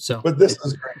to. So, but this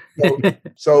is great.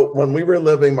 So when we were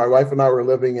living, my wife and I were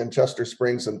living in Chester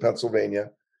Springs in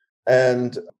Pennsylvania,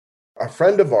 and a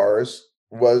friend of ours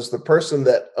was the person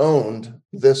that owned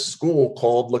this school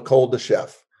called L'École de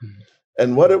Chef.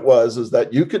 And what it was is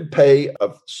that you could pay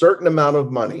a certain amount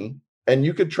of money and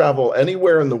you could travel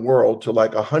anywhere in the world to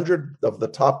like 100 of the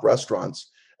top restaurants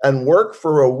and work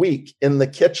for a week in the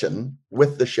kitchen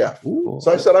with the chef. Ooh.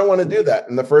 So I said, I want to do that.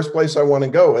 And the first place I want to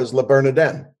go is Le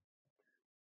Bernardin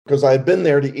because I had been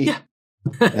there to eat.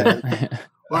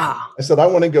 Wow. I said, I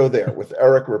want to go there with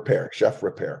Eric Repair, Chef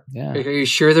Repair. Yeah. Are you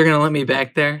sure they're going to let me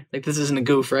back there? Like, this isn't a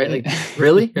goof, right? Like,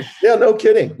 really? Yeah, no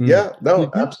kidding. Yeah,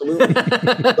 no, absolutely.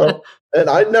 So, and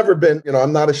I'd never been, you know,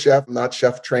 I'm not a chef, I'm not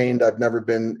chef trained. I've never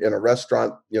been in a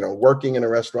restaurant, you know, working in a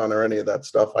restaurant or any of that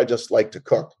stuff. I just like to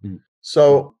cook.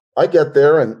 So I get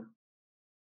there and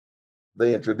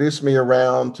they introduce me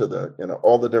around to the, you know,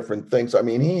 all the different things. I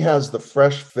mean, he has the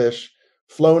fresh fish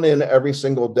flown in every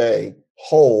single day,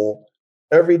 whole,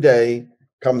 every day,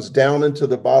 comes down into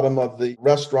the bottom of the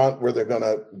restaurant where they're going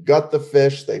to gut the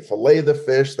fish. They fillet the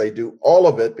fish. They do all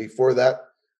of it before that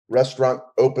restaurant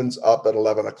opens up at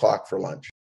 11 o'clock for lunch.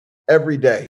 Every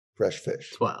day, fresh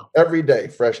fish. Wow. Every day,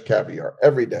 fresh caviar.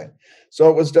 Every day.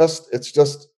 So it's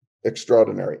just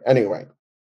extraordinary. Anyway,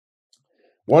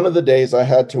 one of the days I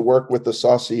had to work with the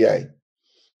saucier,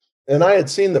 and I had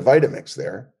seen the Vitamix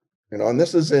there. You know, and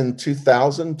this is in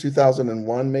 2000,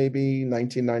 2001, maybe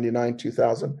 1999,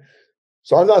 2000.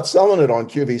 So I'm not selling it on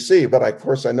QVC, but of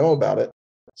course I know about it.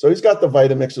 So he's got the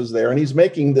Vitamixes there and he's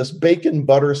making this bacon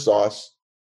butter sauce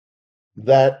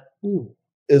that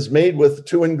is made with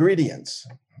 2 ingredients,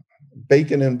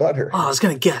 bacon and butter. Oh, I was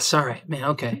going to guess. All right, man.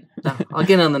 Okay. No, I'll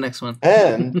get on the next one.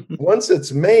 And once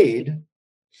it's made,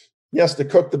 he has to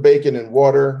cook the bacon in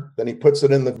water. Then he puts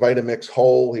it in the Vitamix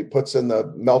whole. He puts in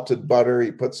the melted butter.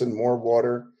 He puts in more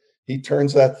water. He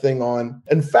turns that thing on.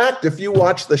 In fact, if you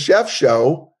watch the chef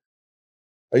show,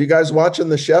 are you guys watching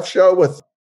the chef show with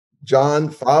Jon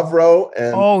Favreau?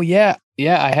 And oh, yeah.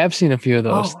 Yeah, I have seen a few of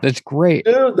those. That's great.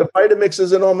 Dude, the Vitamix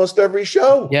is in almost every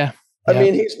show. Yeah. I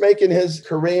mean, he's making his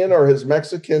Korean or his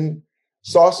Mexican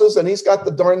sauces, and he's got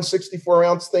the darn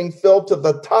 64-ounce thing filled to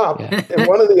the top. Yeah. In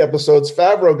one of the episodes,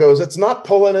 Favreau goes, "It's not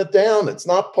pulling it down. It's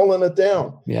not pulling it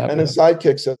down." Yeah. And his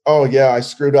sidekick said, "Oh yeah, I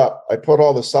screwed up. I put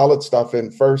all the solid stuff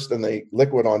in first and the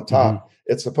liquid on top.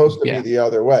 It's supposed to be the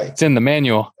other way." It's in the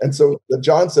manual. And so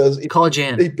John says, Call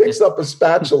Jan. he picks up a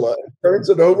spatula and turns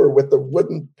it over with the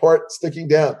wooden part sticking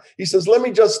down. He says, let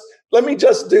me just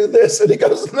do this. And he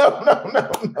goes, no.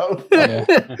 Yeah.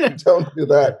 Don't do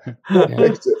that. Don't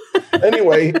fix it.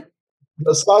 Anyway,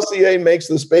 the saucier makes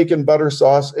this bacon butter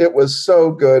sauce. It was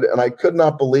so good. And I could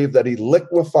not believe that he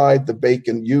liquefied the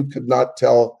bacon. You could not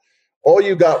tell. All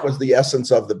you got was the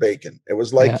essence of the bacon. It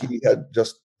was like he had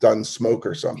just done smoke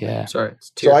or something. Yeah. Sorry.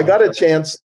 So I got a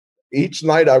chance. Each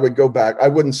night I would go back. I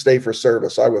wouldn't stay for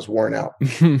service. I was worn out.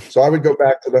 So I would go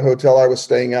back to the hotel I was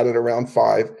staying at around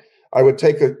 5. I would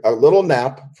take a little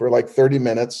nap for like 30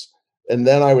 minutes. And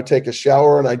then I would take a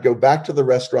shower and I'd go back to the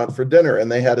restaurant for dinner.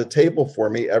 And they had a table for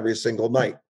me every single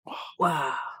night.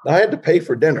 Wow. I had to pay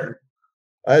for dinner.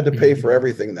 I had to pay for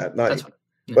everything that night. That's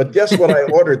But guess what I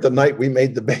ordered the night we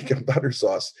made the bacon butter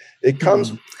sauce?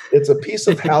 It's a piece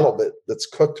of halibut that's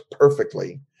cooked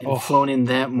perfectly. Flown in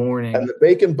that morning. And the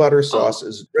bacon butter sauce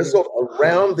is drizzled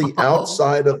around the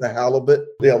outside of the halibut.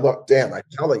 Yeah, look, Dan, I'm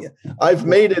telling you, I've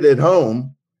made it at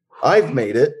home. I've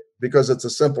made it because it's a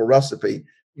simple recipe.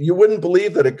 You wouldn't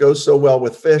believe that it goes so well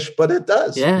with fish, but it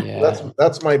does. Yeah.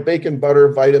 That's my bacon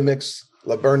butter Vitamix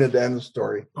La Bernardin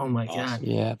story. Oh my God.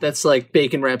 Yeah. That's like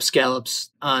bacon wrapped scallops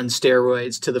on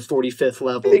steroids to the 45th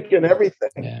level. Bacon, everything.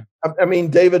 Yeah. I mean,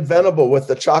 David Venable with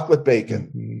the chocolate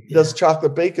bacon. He does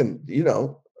chocolate bacon,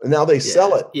 and now they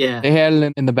sell it. Yeah. They had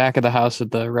it in the back of the house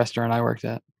at the restaurant I worked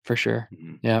at, for sure.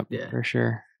 Yeah, Yeah. for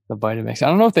sure. The Vitamix. I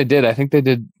don't know if they did. I think they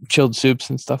did chilled soups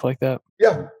and stuff like that.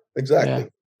 Yeah, exactly. Yeah.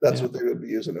 That's what they would be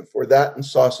using it for. That and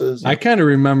sauces. I kind of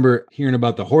remember hearing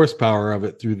about the horsepower of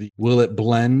it through the Will It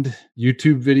Blend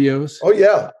YouTube videos. Oh,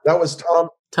 yeah. That was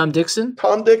Tom Dixon?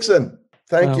 Tom Dixon.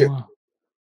 Thank you. Wow.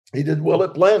 He did Will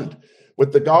It Blend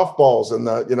with the golf balls and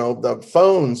the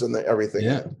phones and everything.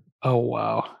 Yeah. Oh,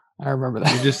 wow. I remember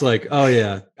that. You're just like, oh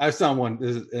yeah. I saw one.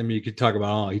 You could talk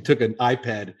about he took an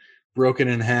iPad, broke it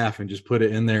in half, and just put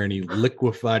it in there, and he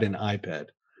liquefied an iPad.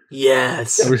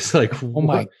 Yes. We're just like, Oh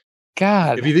my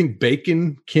God. If you think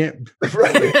bacon can't,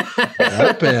 Right.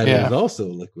 iPad is also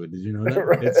liquid. Did you know that?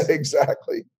 Right.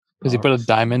 Exactly. Does he put a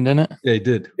diamond in it? Yeah, he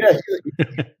did. Yeah.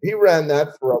 He ran that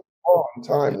for a long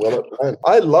time. Will It Blend.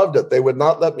 I loved it. They would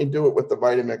not let me do it with the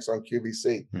Vitamix on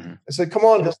QVC. I said, come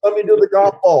on, just let me do the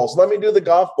golf balls. Let me do the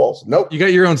golf balls. Nope. You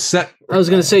got your own set. I was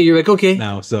going to say, you're like, okay.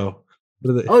 Now, so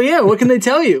what are they? Oh, yeah. What can they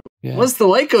tell you? Yeah. Once the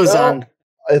light goes on,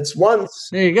 It's once.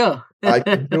 there you go. I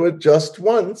can do it just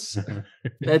once.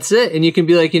 That's it. And you can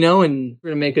be like, and we're going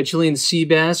to make a Chilean sea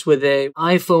bass with a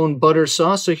iPhone butter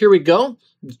sauce. So here we go.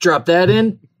 Drop that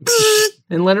in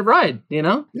and let it ride,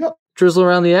 Yep. Drizzle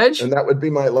around the edge. And that would be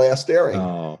my last airing.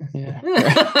 Oh, Yeah.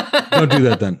 don't do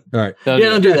that then. All right. Yeah,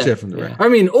 don't do Catch that. from the right. I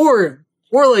mean, or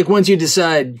like once you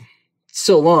decide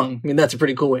so long, I mean, that's a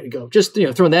pretty cool way to go. Just,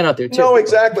 throwing that out there too. No,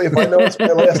 exactly. If I know it's my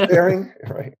last airing,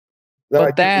 right. Then I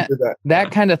But can do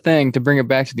that kind of thing, to bring it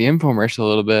back to the infomercial a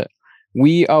little bit,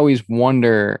 we always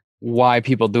wonder why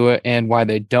people do it and why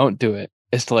they don't do it.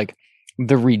 It's like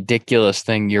the ridiculous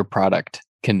thing your product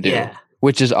can do, Yeah.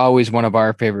 which is always one of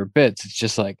our favorite bits. It's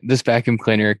just like, this vacuum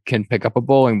cleaner can pick up a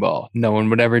bowling ball. No one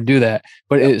would ever do that.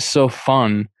 But it's so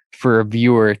fun for a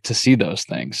viewer to see those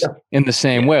things in the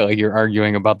same way. Like you're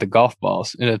arguing about the golf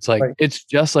balls. And it's like, it's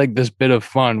just like this bit of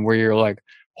fun where you're like,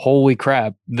 holy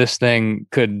crap, this thing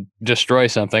could destroy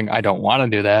something. I don't want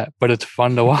to do that, but it's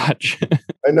fun to watch.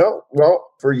 I know. Well,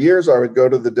 for years, I would go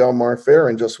to the Del Mar Fair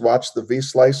and just watch the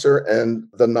V-Slicer and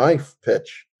the knife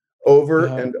pitch over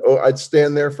and I'd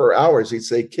stand there for hours. He'd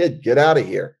say, "Kid, get out of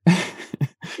here.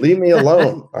 Leave me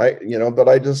alone." But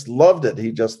I just loved it.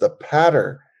 The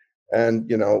patter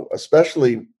and,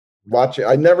 especially watching.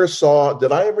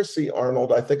 Did I ever see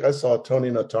Arnold? I think I saw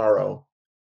Tony Notaro.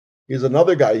 He's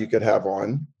another guy you could have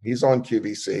on. He's on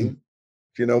QVC. Do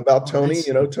you know about Tony?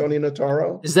 You know Tony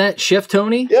Notaro? Is that Chef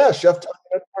Tony? Yeah, Chef Tony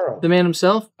Notaro. The man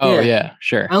himself? Oh, yeah,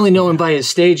 sure. I only know him by his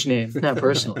stage name, not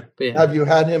personally. But yeah. Have you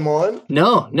had him on?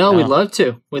 No, we'd love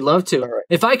to. We'd love to. Right.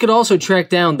 If I could also track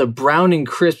down the Brown and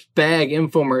Crisp bag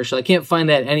infomercial, I can't find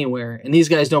that anywhere. And these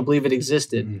guys don't believe it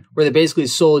existed, where they basically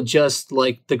sold just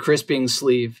like the crisping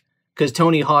sleeve. Because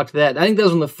Tony hawked that. I think that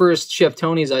was one of the first Chef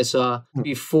Tonys I saw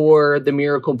before the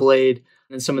Miracle Blade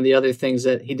and some of the other things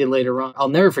that he did later on. I'll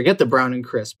never forget the Brown and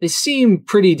Crisp. They seem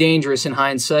pretty dangerous in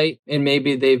hindsight, and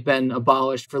maybe they've been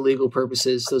abolished for legal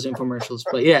purposes, those infomercials.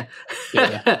 But yeah.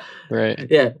 Right.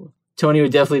 Yeah. Tony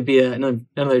would definitely be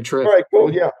another trip. All right,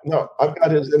 cool. Yeah, no, I've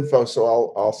got his info,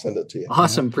 so I'll send it to you.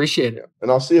 Awesome. Appreciate it. Yeah.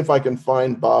 And I'll see if I can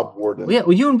find Bob Warden. Well, yeah.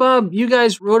 Well, you and Bob, you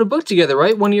guys wrote a book together,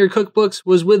 right? One of your cookbooks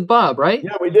was with Bob, right?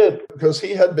 Yeah, we did, because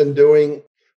he had been doing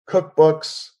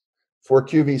cookbooks for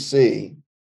QVC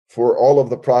for all of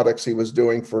the products he was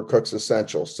doing for Cook's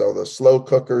Essentials. So the slow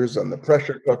cookers and the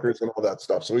pressure cookers and all that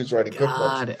stuff. So he's writing cookbooks.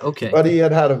 Got it. Okay. But he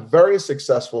had a very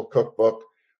successful cookbook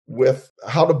with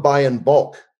how to buy in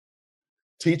bulk,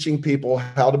 teaching people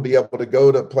how to be able to go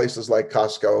to places like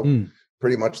Costco.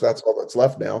 Pretty much that's all that's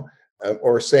left now,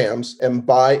 or Sam's, and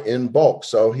buy in bulk.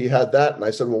 So he had that. And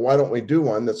I said, well, why don't we do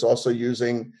one that's also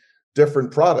using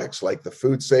different products like the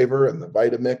Food Saver and the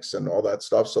Vitamix and all that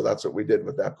stuff. So that's what we did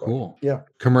with that book. Cool. Yeah.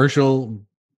 Commercial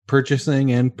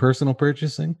purchasing and personal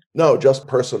purchasing? No, just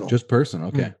personal. Just personal.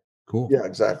 Okay. Cool. Yeah,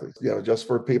 exactly. You know, just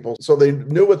for people. So they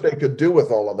knew what they could do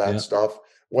with all of that stuff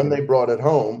when they brought it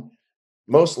home.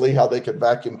 Mostly how they could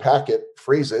vacuum pack it,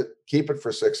 freeze it, keep it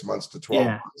for 6 months to 12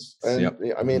 months. And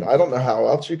I mean, I don't know how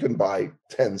else you can buy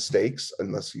 10 steaks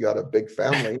unless you got a big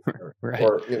family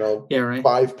or you know,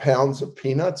 5 pounds of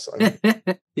peanuts. I mean,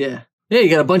 Yeah, you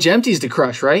got a bunch of empties to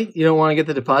crush, right? You don't want to get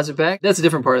the deposit back. That's a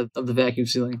different part of the vacuum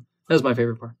sealing. That was my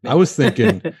favorite part. I was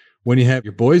thinking when you have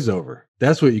your boys over,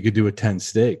 that's what you could do with 10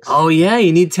 steaks. Oh, yeah,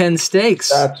 you need 10 steaks.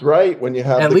 That's right. When you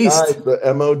have At the least. guys,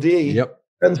 the MOD. Yep.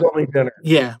 Men's only dinner.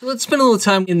 Yeah. Let's spend a little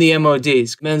time in the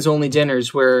MODs, men's only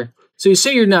dinners, where, so you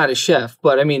say you're not a chef,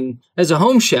 but I mean, as a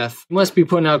home chef, you must be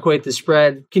putting out quite the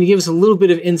spread. Can you give us a little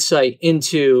bit of insight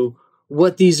into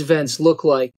what these events look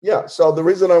like? Yeah. So the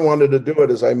reason I wanted to do it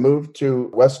is I moved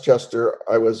to Westchester.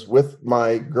 I was with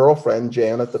my girlfriend,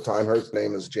 Jan, at the time. Her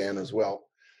name is Jan as well.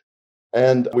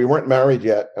 And we weren't married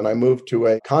yet. And I moved to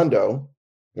a condo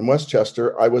in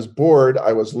Westchester. I was bored.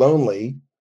 I was lonely.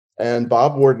 And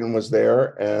Bob Warden was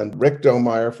there, and Rick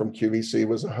Domeyer from QVC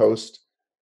was a host,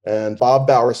 and Bob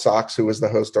Bowersox, who was the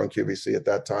host on QVC at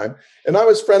that time. And I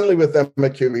was friendly with them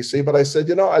at QVC, but I said,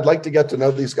 you know, I'd like to get to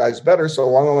know these guys better, so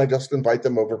why don't I just invite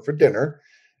them over for dinner,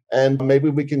 and maybe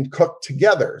we can cook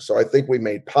together. So I think we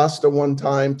made pasta one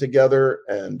time together,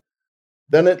 and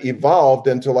then it evolved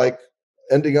into like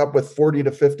ending up with 40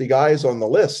 to 50 guys on the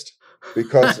list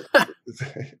because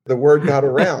the word got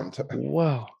around.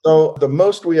 Wow. So the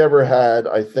most we ever had,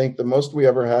 I think the most we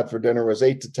ever had for dinner was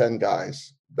 8 to 10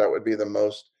 guys. That would be the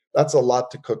most. That's a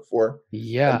lot to cook for.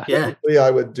 Yeah. Typically,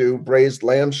 I would do braised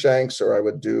lamb shanks, or I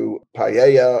would do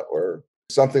paella or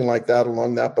something like that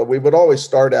along that. But we would always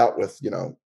start out with, you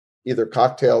know, either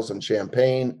cocktails and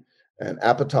champagne and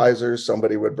appetizers.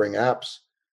 Somebody would bring apps,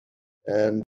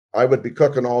 and I would be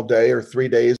cooking all day or 3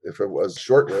 days if it was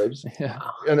short ribs. Yeah.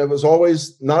 And it was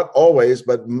always, not always,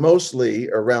 but mostly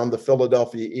around the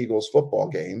Philadelphia Eagles football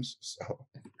games.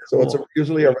 So it's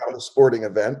usually around a sporting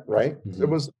event, right? It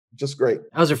was just great.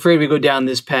 I was afraid we go down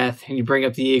this path and you bring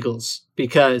up the Eagles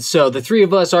because, so the three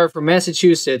of us are from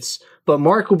Massachusetts, but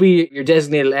Mark will be your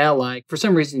designated ally. For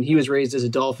some reason, he was raised as a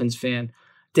Dolphins fan.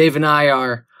 Dave and I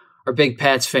are big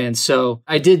Pats fans. So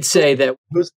I did say that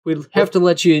we'd have to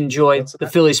let you enjoy the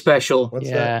Philly special. What's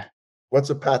that? What's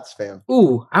a Pats fan?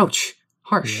 Ooh, ouch.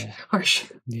 Harsh.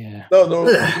 Yeah. No,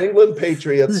 New England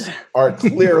Patriots are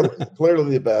clearly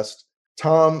the best.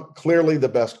 Tom, clearly the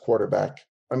best quarterback.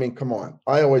 I mean, come on.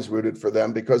 I always rooted for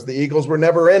them because the Eagles were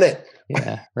never in it.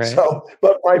 Yeah, right. So,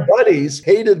 but my buddies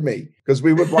hated me because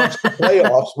we would watch the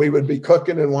playoffs. We would be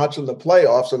cooking and watching the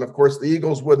playoffs. And of course, the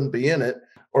Eagles wouldn't be in it.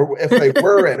 Or if they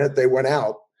were in it, they went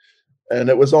out. And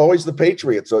it was always the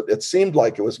Patriots. So it seemed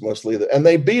like it was mostly and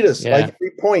they beat us like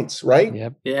 3 points, right?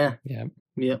 Yep. Yeah.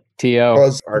 T.O.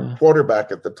 Because our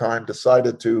quarterback at the time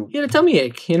decided to. He had a tummy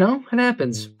ache, you know? It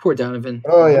happens. Poor Donovan.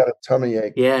 Oh, he had a tummy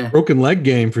ache. Yeah. Broken leg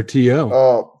game for T.O.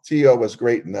 Oh, T.O. was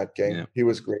great in that game. Yeah. He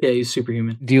was great. Yeah, he's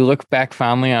superhuman. Do you look back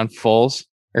fondly on Foles?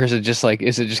 Or is it just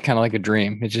kind of like a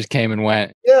dream? It just came and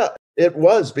went. Yeah, it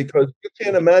was, because you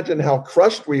can't imagine how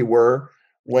crushed we were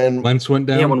when Wentz went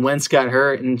down. Yeah, when Wentz got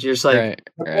hurt and just like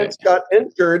Wentz got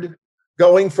injured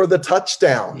going for the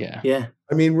touchdown. Yeah.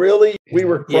 I mean, really, we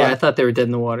were crushed. Yeah, I thought they were dead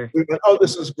in the water. We went, oh,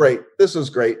 this is great. This is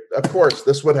great. Of course,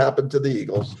 this would happen to the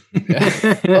Eagles.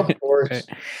 Of course. Right.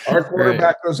 Our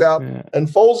quarterback goes out and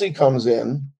Folsey comes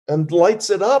in and lights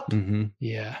it up. Mm-hmm.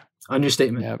 Yeah.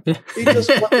 Understatement. Yep. He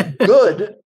just wasn't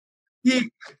good. He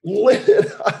lit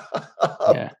it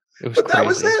up. Yeah. It was but crazy. that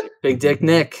was it. Big Dick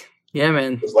Nick. Yeah,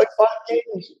 man. It was like 5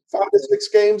 games, 5 to 6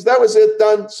 games. That was it.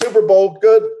 Done. Super Bowl.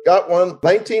 Good. Got one.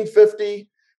 1950.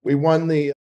 We won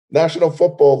the National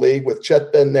Football League with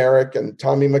Chet Ben-Narek and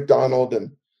Tommy McDonald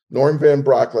and Norm Van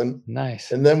Brocklin.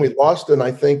 Nice. And then we lost in,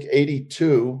 I think,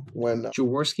 82 when,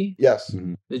 Jaworski? yes,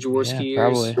 Mhm. The Jaworski years.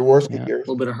 probably. Jaworski Yeah. years.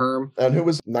 A little bit of Herm. And who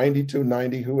was 92,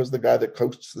 90? Who was the guy that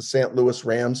coached the St. Louis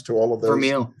Rams to all of those?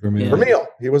 Vermeil. Vermeil. Yeah. Vermeil.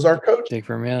 He was our coach. Jake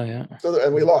Vermeil, yeah.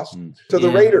 And we lost to the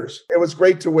Yeah. Raiders. It was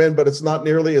great to win, but it's not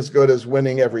nearly as good as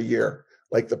winning every year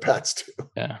like the Pats do.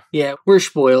 Yeah. Yeah, we're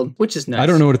spoiled, which is nice. I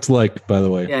don't know what it's like, by the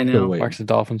way. Yeah, I know. But wait. Mark's a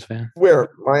Dolphins fan. Where?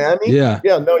 Miami? Yeah.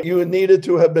 Yeah, no, you needed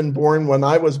to have been born when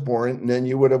I was born, and then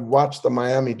you would have watched the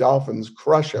Miami Dolphins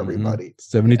crush everybody.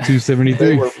 72, They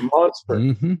 73. were monsters.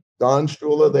 Mhm. Don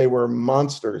Shula, they were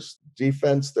monsters.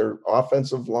 Defense, their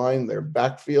offensive line, their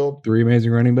backfield. 3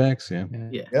 amazing running backs. Yeah.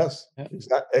 Yeah. Yes, Yeah.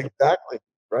 exactly.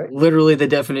 Right. Literally the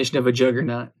definition of a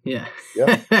juggernaut. Yeah.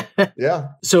 Yeah. Yeah.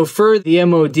 So for the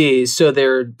MODs, so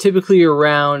they're typically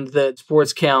around the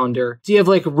sports calendar. Do you have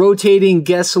like rotating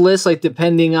guest lists, like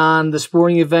depending on the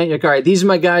sporting event? Like, all right, these are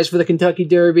my guys for the Kentucky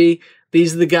Derby.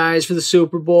 These are the guys for the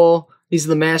Super Bowl. These are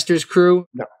the Masters crew.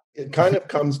 No, it kind of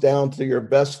comes down to your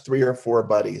best 3 or 4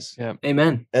 buddies. Yeah.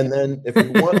 Amen. And then if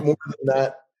you want more than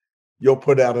that, you'll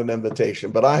put out an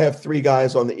invitation. But I have 3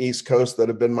 guys on the East Coast that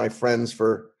have been my friends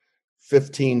for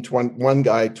 15, 20, one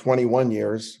guy, 21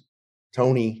 years,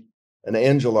 Tony and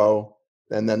Angelo,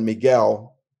 and then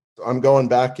Miguel. I'm going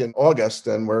back in August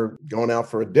and we're going out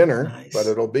for a dinner, Nice. but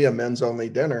it'll be a men's only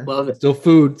dinner. Love it. Still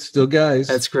food, still guys.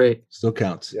 That's great. Still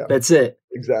counts. Yeah. That's it.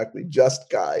 Exactly. Just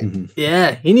guy. Mhm.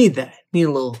 Yeah, you need that. Need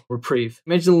a little reprieve.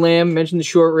 Mention the lamb, mention the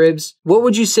short ribs. What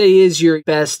would you say is your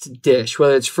best dish,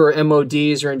 whether it's for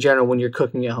MODs or in general when you're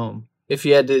cooking at home? If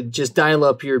you had to just dial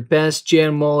up your best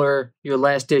Jan Muller, your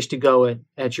last dish to go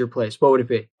at your place, what would it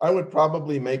be? I would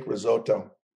probably make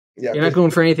risotto. Yeah. You're not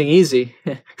going for anything easy.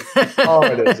 Oh,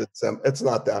 it is. It's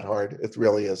not that hard. It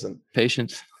really isn't.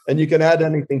 Patience. And you can add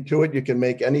anything to it. You can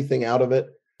make anything out of it.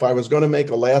 If I was going to make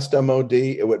a last MOD,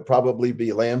 it would probably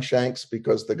be lamb shanks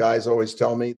because the guys always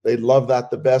tell me they love that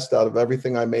the best out of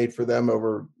everything I made for them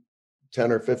over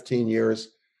 10 or 15 years.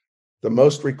 The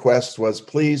most requests was,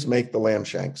 please make the lamb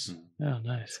shanks. Oh,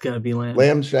 nice. It's got to be lamb.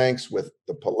 Lamb shanks with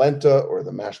the polenta or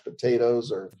the mashed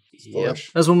potatoes or Yep.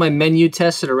 That's one of my menu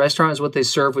tests at a restaurant is what they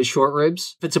serve with short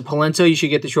ribs. If it's a polenta, you should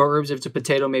get the short ribs. If it's a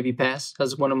potato, maybe pass.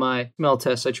 That's one of my smell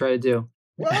tests I try to do.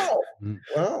 Wow.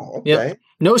 Wow. Okay. Yep.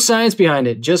 No science behind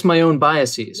it, just my own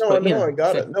biases. No, but, you know. I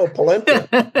got it. No, polenta.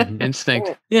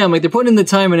 Instinct. Yeah, I'm like, they're putting in the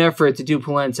time and effort to do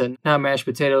polenta, not mashed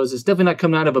potatoes. It's definitely not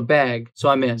coming out of a bag, so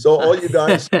I'm in. So all you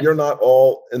guys, you're not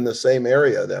all in the same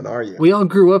area then, are you? We all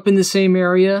grew up in the same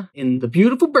area in the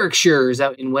beautiful Berkshires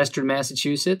out in western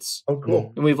Massachusetts. Oh,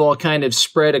 cool. And we've all kind of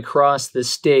spread across the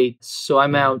state. So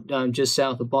I'm out just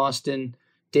south of Boston.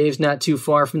 Dave's not too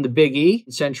far from the Big E,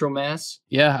 in Central Mass.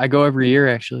 Yeah, I go every year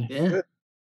actually. Yeah.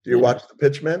 Do you watch the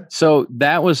Pitchman? So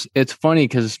it's funny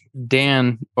because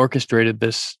Dan orchestrated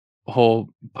this whole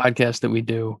podcast that we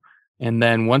do. And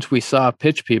then once we saw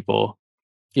Pitch People,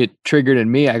 it triggered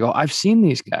in me. I go, I've seen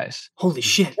these guys. Holy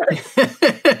shit.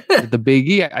 At the Big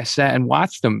E, I sat and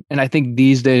watched them. And I think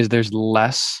these days there's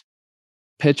less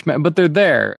Pitchmen, but they're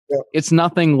there. Yeah. It's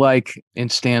nothing like in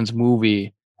Stan's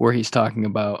movie where he's talking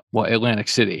about Atlantic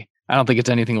City. I don't think it's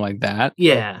anything like that.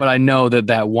 Yeah. But I know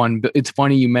that one, it's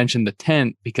funny you mentioned the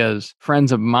tent because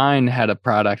friends of mine had a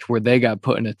product where they got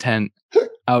put in a tent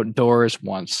outdoors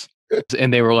once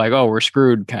and they were like, oh, we're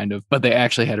screwed kind of, but they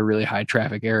actually had a really high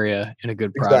traffic area and a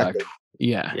good product.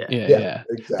 Exactly. Yeah.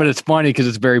 Exactly. But it's funny because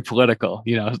it's very political,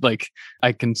 like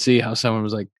I can see how someone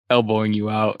was like elbowing you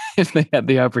out if they had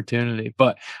the opportunity,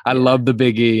 but I love the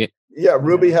Big E. Yeah,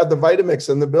 Ruby had the Vitamix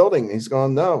in the building. He's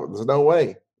gone, no, there's no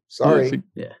way. Sorry.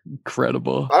 Yeah.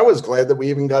 Incredible. I was glad that we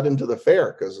even got into the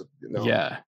fair because,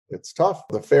 Yeah. it's tough.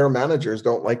 The fair managers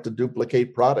don't like to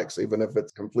duplicate products, even if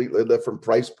it's completely different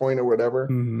price point or whatever.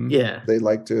 Mhm. Yeah. They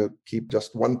like to keep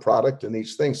just one product in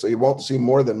each thing. So you won't see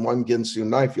more than one Ginsu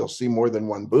knife. You'll see more than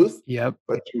one booth, Yep.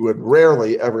 but you would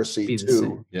rarely ever see Be the two.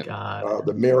 same. Yeah. God.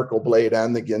 The Miracle Blade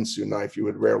and the Ginsu knife, you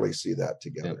would rarely see that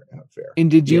together at a fair. And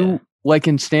did you, Yeah. like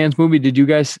in Stan's movie, did you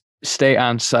guys stay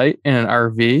on site in an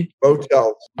RV?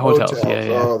 Hotels. Hotels, yeah.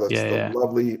 Oh, that's Yeah. the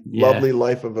lovely, Yeah. lovely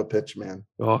life of a pitchman.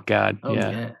 Oh God. Oh,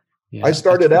 yeah. yeah. Yeah. I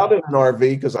started out in an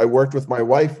RV because I worked with my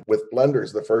wife with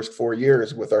blenders the first 4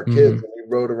 years with our kids. And we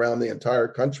rode around the entire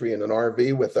country in an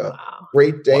RV with a Wow.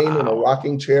 Great Dane and a Wow.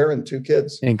 rocking chair and 2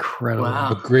 kids. Incredible.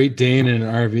 Wow. A Great Dane in an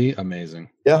RV, amazing.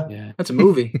 Yeah. Yeah. That's a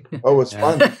movie. Oh, it's Yeah.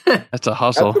 fun. That's a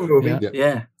hustle. That's a movie. Yeah.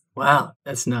 Yeah. Wow.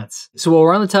 That's nuts. So while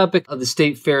we're on the topic of the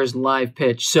state fair's live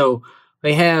pitch, so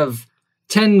they have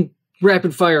 10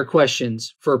 rapid fire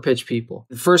questions for Pitch People.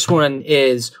 The first one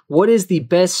is, what is the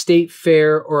best state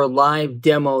fair or live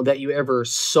demo that you ever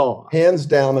saw? Hands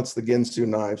down, it's the Ginsu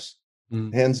knives.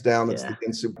 Hands down, it's the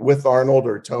instant with Arnold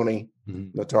or Tony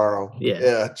Notaro.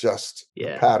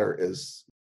 Yeah. Patter is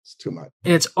too much.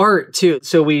 And it's art too.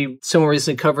 So someone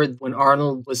recently covered when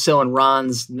Arnold was selling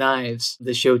Ron's knives,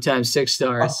 the Showtime 6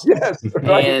 stars. Yes.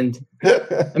 Right. And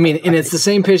I mean, and it's the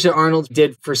same pitch that Arnold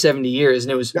did for 70 years,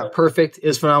 and it was perfect. It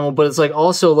was phenomenal. But it's like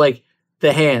also like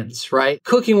the hands, right?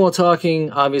 Cooking while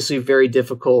talking, obviously very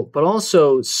difficult, but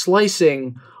also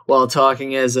slicing while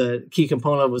talking as a key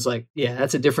component was like, yeah,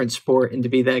 that's a different sport. And to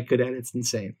be that good at it's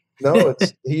insane. No,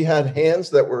 he had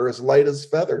hands that were as light as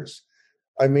feathers.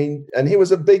 I mean, and he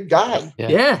was a big guy.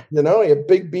 Yeah. You know, he had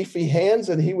big, beefy hands,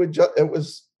 and he would it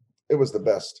was the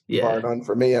best. Yeah. Bar none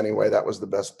for me anyway. That was the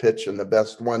best pitch and the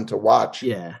best one to watch.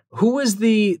 Yeah. Who was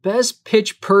the best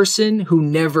pitch person who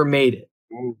never made it?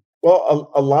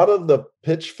 Well, a lot of the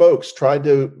pitch folks tried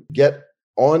to get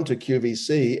on to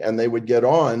QVC, and they would get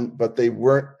on, but they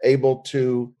weren't able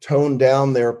to tone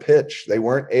down their pitch. They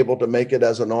weren't able to make it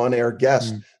as an on-air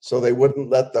guest. So they wouldn't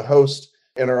let the host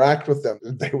interact with them.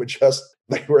 They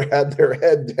had their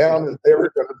head down and they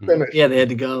were going to finish. Yeah, they had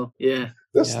to go. Yeah.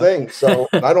 This thing. So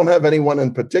I don't have anyone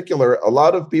in particular. A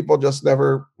lot of people just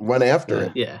never went after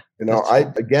it. Yeah. You know, I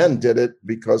again did it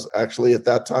because actually at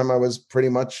that time I was pretty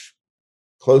much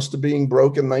close to being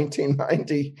broke in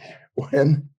 1990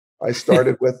 when I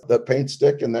started with the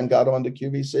PaintStick and then got on to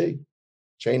QVC.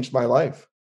 Changed my life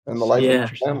and the life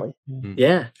of my family.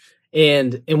 Yeah.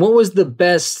 And what was the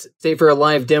best, say, for a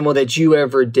live demo that you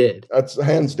ever did? That's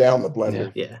hands down the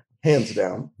blender. Yeah. Hands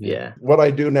down. Yeah. What I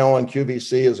do now on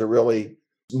QVC is a really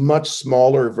much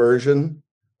smaller version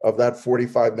of that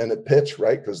 45-minute pitch,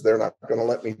 right? Because they're not going to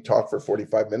let me talk for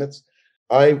 45 minutes.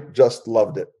 I just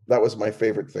loved it. That was my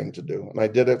favorite thing to do. And I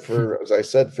did it for, as I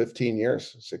said, 15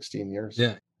 years, 16 years.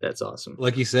 Yeah. That's awesome.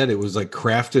 Like you said, it was like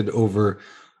crafted over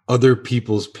other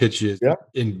people's pitches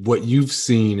and what you've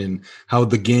seen and how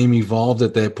the game evolved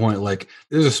at that point. Like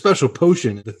there's a special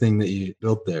potion in the thing that you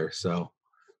built there. So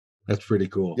that's pretty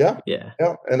cool. Yeah.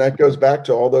 And that goes back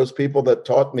to all those people that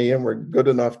taught me and were good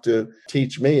enough to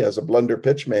teach me as a blender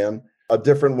pitch man a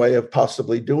different way of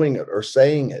possibly doing it or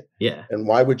saying it. Yeah. And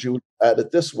why would you add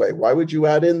it this way? Why would you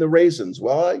add in the raisins?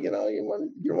 Well, you know,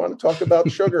 you want to talk about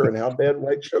sugar and how bad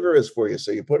white sugar is for you.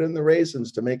 So you put in the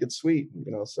raisins to make it sweet, you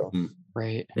know, so.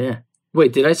 Right. Yeah.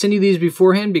 Wait, did I send you these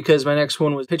beforehand? Because my next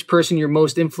one was pitch person you're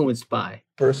most influenced by.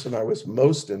 Person I was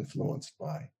most influenced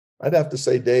by. I'd have to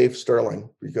say Dave Sterling,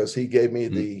 because he gave me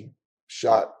the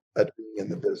shot at being in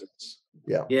the business.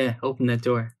 Yeah. Yeah. Open that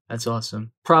door. That's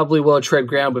awesome. Probably well-tread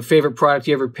ground, but favorite product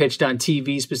you ever pitched on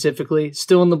TV specifically?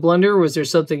 Still in the blender? Or was there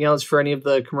something else for any of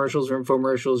the commercials or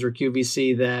infomercials or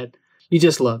QVC that you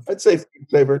just love? I'd say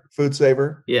Food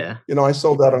Saver. Yeah. You know, I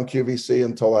sold that on QVC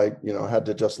until I, had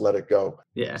to just let it go.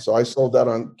 Yeah. So I sold that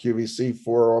on QVC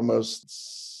for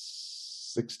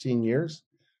almost 16 years.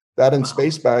 That and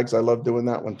Space Bags, I love doing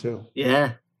that one too.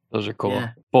 Yeah. Those are cool.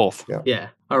 Yeah. Both. Yeah.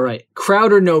 All right.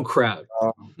 Crowd or no crowd?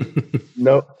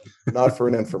 No, not for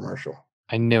an infomercial.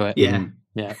 I knew it. Yeah.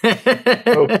 Yeah.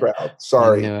 No crowd.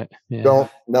 Sorry. I knew it.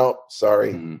 Yeah.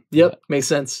 Sorry. Yep. Makes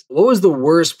sense. What was the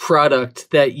worst product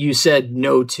that you said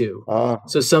no to?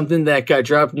 So something that got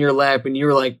dropped in your lap and you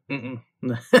were like, mm-mm.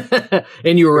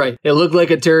 And you were right. It looked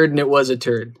like a turd and it was a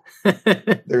turd.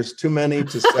 There's too many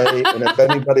to say. And if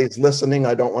anybody's listening,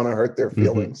 I don't want to hurt their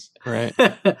feelings. Right.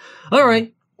 All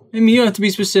right. I mean, you don't have to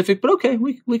be specific, but okay,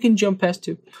 we can jump past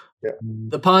two. Yeah.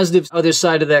 The positive other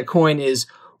side of that coin is,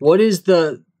 what is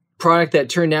the product that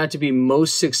turned out to be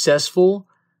most successful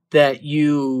that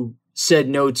you said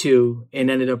no to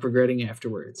and ended up regretting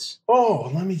afterwards?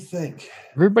 Oh, let me think.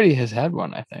 Everybody has had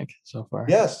one, I think, so far.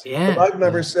 Yes. Yeah. But I've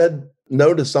never said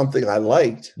no to something I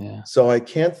liked. Yeah. So I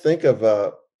can't think of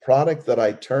a product that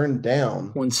I turned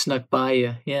down. One snuck by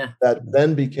you. Yeah. That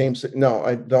then became, no,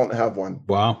 I don't have one.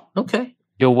 Wow. Okay.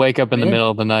 You'll wake up in the middle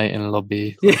of the night and it'll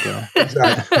be like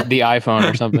Exactly. the iPhone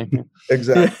or something.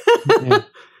 Exactly. Yeah.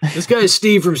 This guy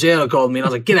Steve from Seattle called me and I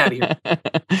was like, get out of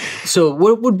here. So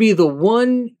what would be the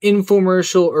one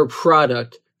infomercial or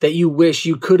product that you wish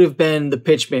you could have been the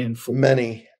pitchman for?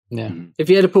 Many. Yeah. If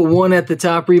you had to put one at the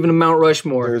top or even a Mount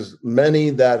Rushmore. There's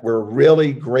many that were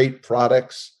really great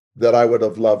products that I would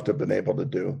have loved to have been able to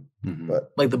do. But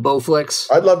like the Bowflex.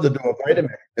 I'd love to do a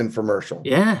Vitamix infomercial.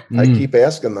 Yeah. I keep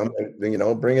asking them,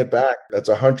 bring it back. That's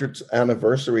 100th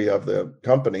anniversary of the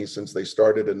company since they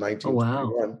started in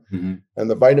 1921. Mm-hmm. And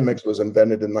the Vitamix was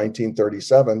invented in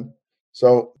 1937.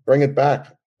 So bring it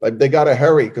back. Like they got to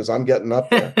hurry because I'm getting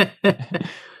up there.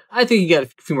 I think you got a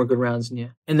few more good rounds in you.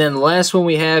 And then the last one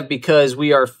we have, because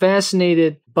we are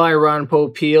fascinated by Ron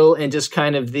Popeil and just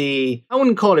kind of I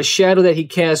wouldn't call it a shadow that he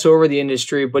casts over the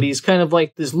industry, but he's kind of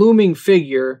like this looming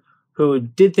figure. who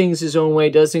did things his own way,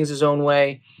 does things his own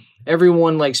way.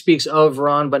 Everyone like speaks of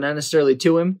Ron, but not necessarily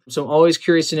to him. So I'm always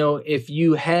curious to know if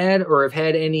you had or have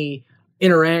had any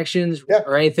interactions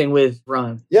or anything with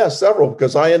Ron. Yeah, several,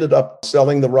 because I ended up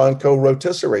selling the Ronco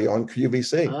rotisserie on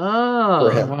QVC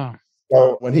for him. Wow.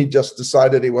 So when he just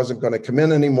decided he wasn't going to come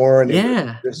in anymore, and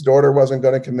his daughter wasn't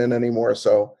going to come in anymore.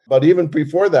 So, but even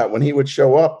before that, when he would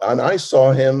show up, and I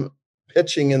saw him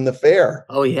pitching in the fair.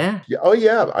 Oh, yeah. Oh,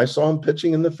 yeah. I saw him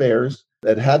pitching in the fairs.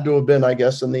 It had to have been, I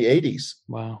guess, in the 80s.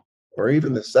 Wow. Or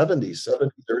even the 70s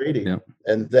or 80s. Yep.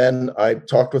 And then I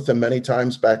talked with him many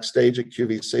times backstage at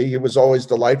QVC. He was always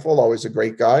delightful, always a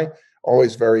great guy,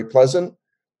 always very pleasant.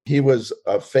 He was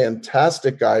a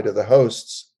fantastic guy to the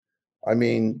hosts. I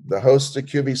mean, the hosts at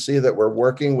QVC that were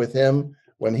working with him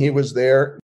when he was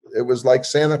there, it was like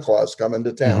Santa Claus coming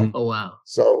to town. Mm-hmm. Oh, wow.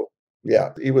 So,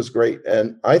 yeah, he was great.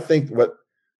 And I think what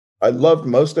I loved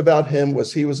most about him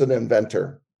was he was an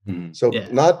inventor. Mm-hmm. So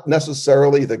not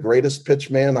necessarily the greatest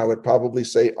pitchman. I would probably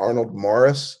say Arnold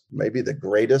Morris, maybe the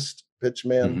greatest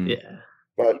pitchman. Mm-hmm. Yeah.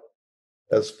 But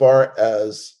as far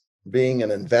as being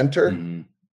an inventor,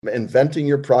 inventing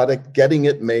your product, getting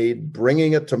it made,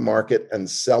 bringing it to market and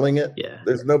selling it,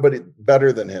 there's nobody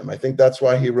better than him. I think that's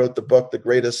why he wrote the book, The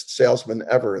Greatest Salesman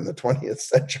Ever in the 20th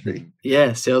Century.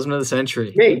 Yeah, Salesman of the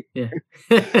Century. Me. Yeah.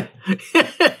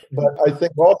 But I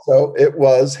think also it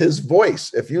was his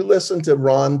voice. If you listen to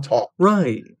Ron talk,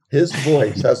 his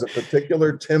voice has a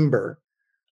particular timbre.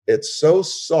 It's so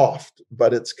soft,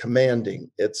 but it's commanding.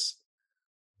 It's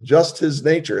just his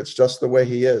nature. It's just the way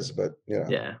he is. But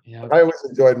I always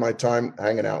enjoyed my time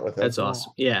hanging out with him. That's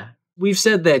awesome. Yeah. We've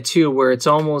said that too, where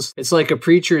it's like a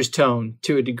preacher's tone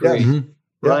to a degree. Yeah.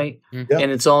 Right. Yeah.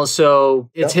 And it's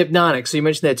also, it's hypnotic. So you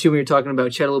mentioned that too when you were talking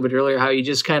about Chet a little bit earlier, how you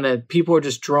just kind of, people are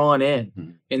just drawn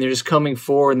in and they're just coming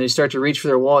forward and they start to reach for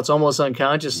their wallets almost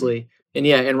unconsciously. And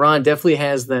and Ron definitely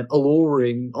has that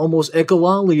alluring, almost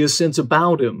echolalia sense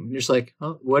about him. You're just like,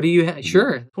 oh, what do you have?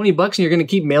 Sure. $20 and you're going to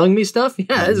keep mailing me stuff?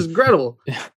 Yeah, this is incredible.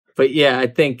 But I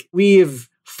think we have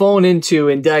fallen into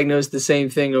and diagnosed the same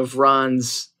thing of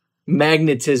Ron's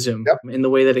magnetism in the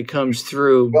way that it comes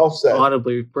through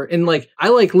audibly. And I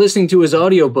like listening to his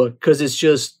audiobook because it's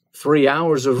just 3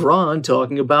 hours of Ron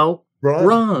talking about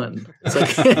Ron. It's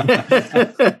like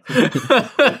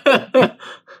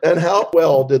And how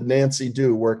well did Nancy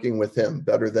do working with him?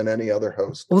 Better than any other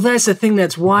host. Well, that's the thing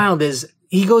that's wild is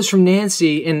he goes from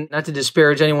Nancy, and not to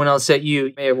disparage anyone else that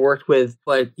you may have worked with,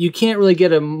 but you can't really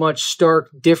get a much stark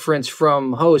difference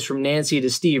from Nancy to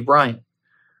Steve Bryant,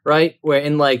 right? Where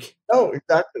oh,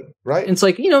 exactly, right. And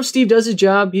it's Steve does his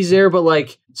job, he's there,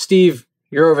 but Steve,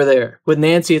 you're over there. With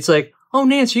Nancy, it's like, oh,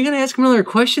 Nancy, you're gonna ask him another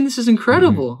question? This is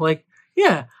incredible.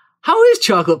 How is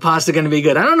chocolate pasta going to be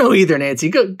good? I don't know either, Nancy.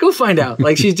 Go find out.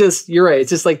 She's just, you're right. It's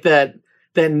just like that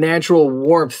natural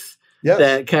warmth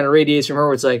that kind of radiates from her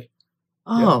where it's like,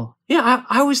 oh,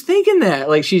 I was thinking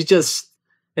that. She's just,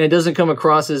 and it doesn't come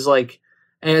across as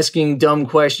asking dumb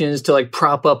questions to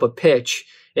prop up a pitch.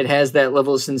 It has that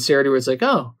level of sincerity where it's like,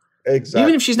 oh, exactly.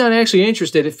 Even if she's not actually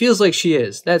interested, it feels like she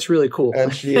is. That's really cool.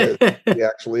 And she is. She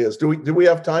actually is. Do we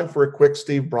have time for a quick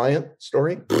Steve Bryant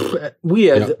story? We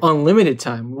have unlimited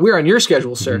time. We're on your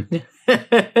schedule, sir.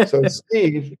 So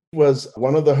Steve was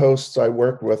one of the hosts I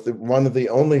worked with, one of the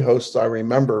only hosts I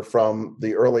remember from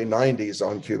the early 90s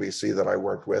on QVC that I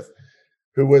worked with,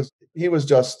 he was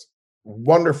just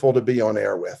wonderful to be on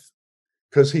air with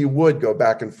because he would go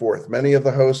back and forth. Many of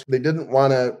the hosts, they didn't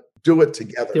want to do it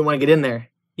together. Didn't want to get in there.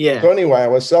 Yeah. So anyway, I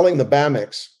was selling the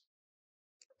Vitamix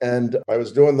and I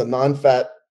was doing the non-fat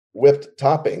whipped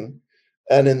topping.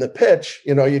 And in the pitch,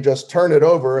 you just turn it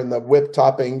over and the whipped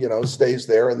topping, stays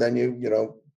there. And then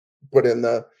you put in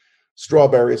the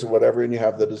strawberries or whatever, and you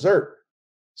have the dessert.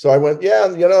 So I went,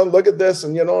 look at this.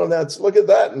 And, and look at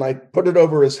that. And I put it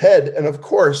over his head. And of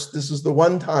course, this is the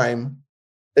one time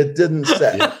it didn't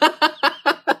set.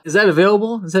 Is that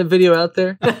available? Is that video out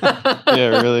there?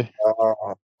 Yeah, really.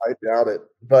 I doubt it.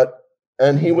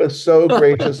 And he was so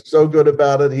gracious, so good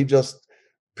about it. He just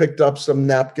picked up some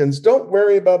napkins. Don't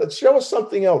worry about it. Show us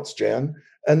something else, Jan.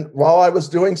 And while I was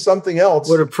doing something else.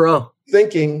 What a pro.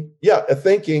 Thinking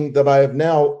that I have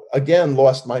now again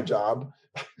lost my job.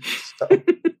 So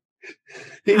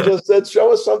he just said,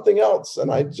 show us something else.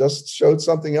 And I just showed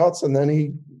something else. And then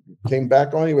he came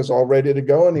back on. He was all ready to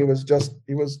go. And he was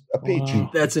a peach. Wow.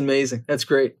 That's amazing. That's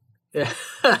great. Yeah.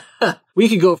 We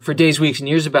could go for days, weeks, and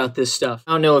years about this stuff.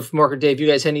 I don't know if Mark or Dave, you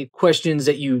guys had any questions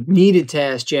that you needed to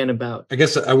ask Jan about. I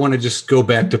guess I want to just go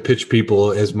back to Pitch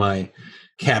People as my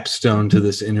capstone to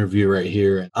this interview right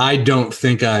here. I don't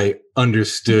think I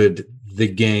understood the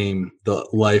game, the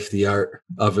life, the art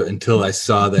of it until I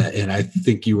saw that. And I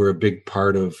think you were a big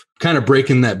part of kind of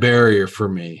breaking that barrier for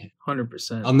me.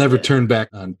 100%. I'll never turn back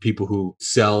on people who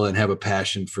sell and have a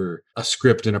passion for a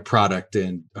script and a product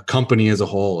and a company as a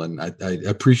whole. And I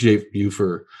appreciate you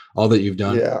for all that you've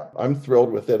done. Yeah, I'm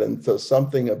thrilled with it. And so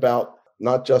something about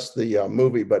not just the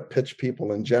movie, but pitch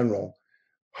people in general.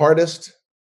 Hardest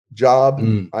job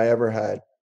I ever had.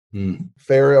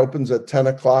 Fair opens at 10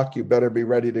 o'clock. You better be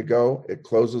ready to go. It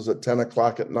closes at 10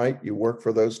 o'clock at night. You work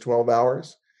for those 12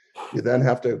 hours. You then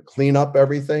have to clean up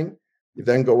everything. You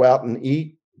then go out and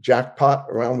eat, jackpot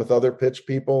around with other pitch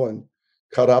people and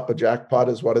cut up. A jackpot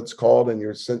is what it's called. And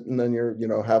you're sitting and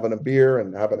you're, having a beer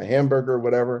and having a hamburger or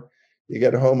whatever. You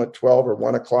get home at 12 or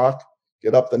 1 o'clock,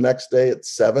 get up the next day at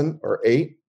 7 or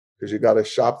 8. Because you got to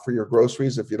shop for your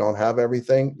groceries. If you don't have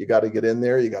everything, you got to get in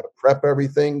there. You got to prep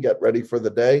everything, get ready for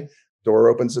the day. Door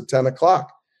opens at 10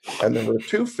 o'clock. And there were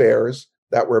 2 fairs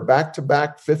that were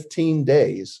back-to-back 15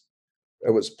 days. It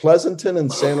was Pleasanton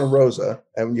and Santa Rosa.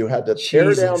 And you had to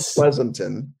tear down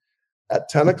Pleasanton at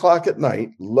 10 o'clock at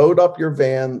night, load up your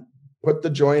van, put the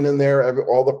joint in there,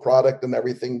 all the product and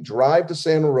everything, drive to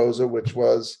Santa Rosa, which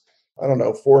was,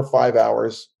 4 or 5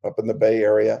 hours up in the Bay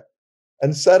Area,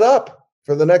 and set up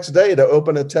for the next day to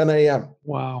open at 10 a.m.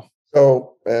 Wow.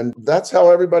 So, and that's how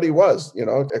everybody was,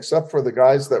 except for the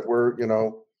guys that were,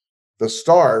 the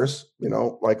stars,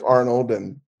 like Arnold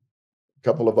and a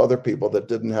couple of other people that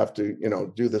didn't have to,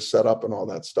 do the setup and all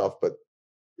that stuff. But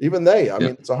even they, I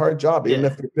mean, it's a hard job, even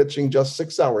if you're pitching just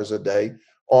 6 hours a day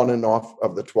on and off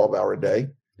of the 12-hour day.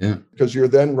 Yeah. Because you're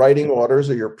then writing orders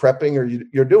or you're prepping or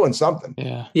you're doing something.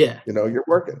 Yeah. Yeah. You're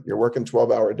working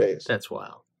 12-hour days. That's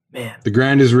wild. Man. The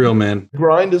grind is real, man.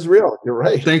 Grind is real. You're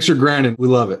right. Thanks for grinding. We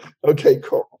love it. Okay,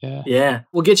 cool. Yeah.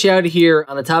 We'll get you out of here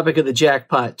on the topic of the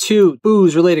jackpot. 2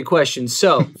 booze-related questions.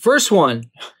 So, first one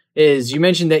is you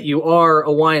mentioned that you are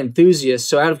a wine enthusiast.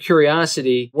 So, out of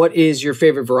curiosity, what is your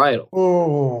favorite varietal?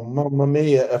 Oh, mamma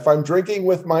mia. If I'm drinking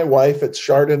with my wife, it's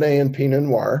Chardonnay and Pinot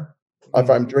Noir. If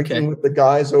I'm drinking with the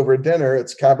guys over dinner,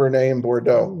 it's Cabernet and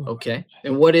Bordeaux. Okay.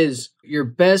 And what is your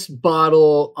best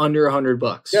bottle under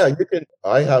 $100? Yeah, you can.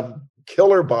 I have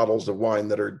killer bottles of wine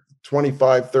that are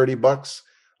 25, 30 bucks.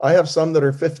 I have some that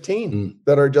are 15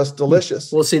 that are just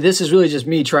delicious. Well, see, this is really just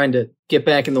me trying to get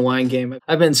back in the wine game.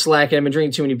 I've been slacking. I've been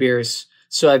drinking too many beers.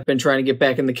 So I've been trying to get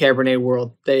back in the Cabernet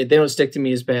world. They don't stick to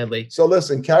me as badly. So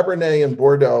listen, Cabernet and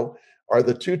Bordeaux are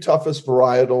the 2 toughest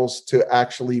varietals to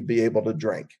actually be able to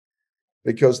drink,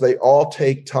 because they all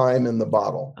take time in the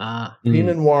bottle.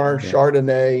 Pinot Noir,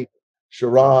 Chardonnay,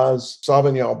 Shiraz,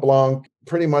 Sauvignon Blanc,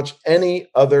 pretty much any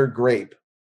other grape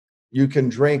you can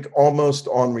drink almost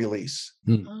on release.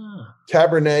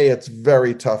 Cabernet, it's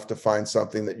very tough to find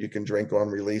something that you can drink on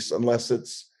release unless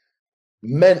it's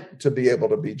meant to be able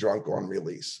to be drunk on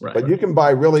release. But you can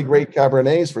buy really great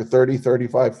Cabernets for 30,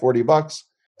 35, 40 bucks.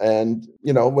 And,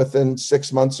 within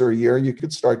 6 months or a year, you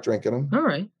could start drinking them. All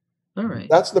right.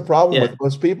 That's the problem with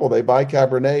most people. They buy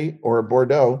Cabernet or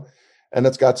Bordeaux, and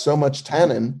it's got so much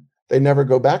tannin, they never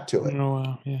go back to it. Oh,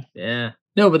 wow. Yeah.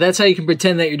 No, but that's how you can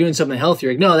pretend that you're doing something healthier.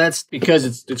 Like, no, that's because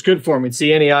it's good for me. It's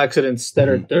the antioxidants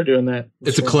that they're doing that.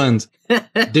 It's a cleanse.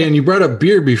 Dan, you brought up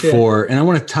beer before, and I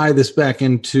want to tie this back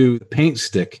into the paint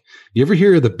stick. You ever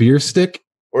hear of the beer stick?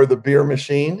 Or the beer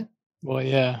machine? Well,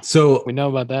 yeah. So we know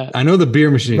about that. I know the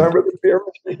beer machine. Remember the beer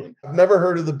machine? I've never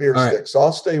heard of the beer stick, so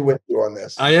I'll stay with you on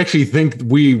this. I actually think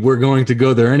we were going to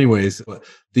go there anyways.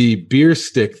 The beer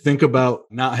stick, think about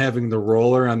not having the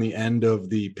roller on the end of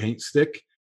the paint stick,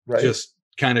 just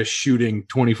kind of shooting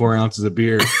 24 ounces of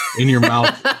beer in your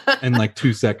mouth in like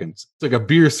 2 seconds. It's like a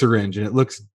beer syringe, and it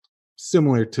looks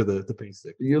similar to the paint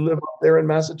stick. Do you live up there in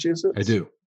Massachusetts? I do.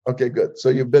 Okay, good. So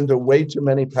you've been to way too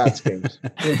many Pats games.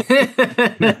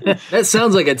 That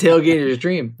sounds like a tailgater's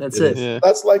dream. That's it. Yeah.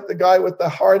 That's like the guy with the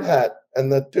hard hat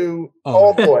and the 2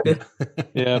 tall boys.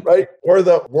 Right? Or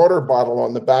the water bottle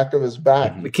on the back of his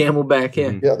back. The Camelback,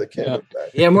 Yeah, the Camelback.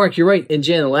 Yeah, Mark, you're right. And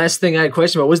Jan, the last thing I had a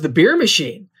question about was the beer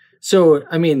machine. So,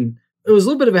 I mean, it was a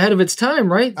little bit of ahead of its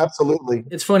time, right? Absolutely.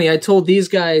 It's funny. I told these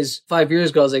guys 5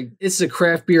 years ago, I was like, it's a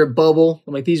craft beer bubble.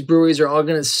 I'm like, these breweries are all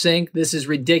going to sink. This is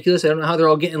ridiculous. I don't know how they're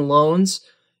all getting loans.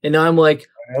 And now I'm like,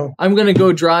 I'm going to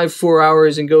go drive 4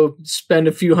 hours and go spend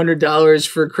a few $100s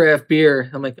for craft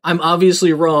beer. I'm like, I'm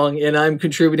obviously wrong, and I'm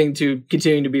contributing to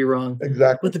continuing to be wrong.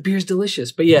 Exactly. But the beer's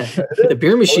delicious. But yeah, the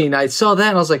beer machine, I saw that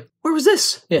and I was like, where was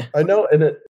this? Yeah. I know. And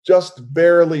it just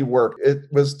barely worked. It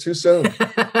was too soon.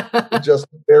 It just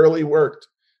barely worked.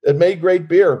 It made great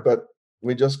beer, but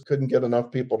we just couldn't get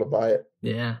enough people to buy it.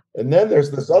 Yeah. And then there's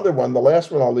this other one. The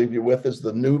last one I'll leave you with is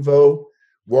the Nuvo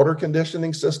water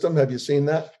conditioning system. Have you seen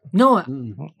that? No, I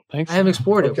Thanks. haven't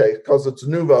explored it. Okay, because it's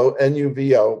Nuvo,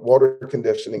 Nuvo, water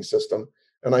conditioning system.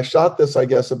 And I shot this, I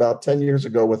guess, about 10 years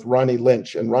ago with Ronnie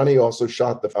Lynch. And Ronnie also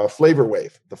shot the Flavor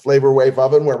Wave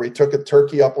oven, where we took a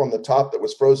turkey up on the top that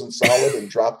was frozen solid and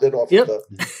dropped it off of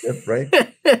the, right?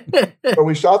 So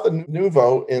we shot the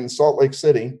Nuvo in Salt Lake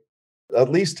City at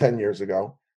least 10 years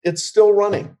ago. It's still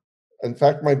running. In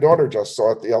fact, my daughter just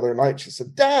saw it the other night. She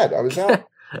said, Dad, I was out.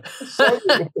 I saw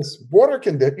you with this water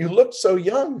conditioner. You looked so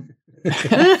young.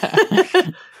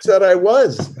 Said I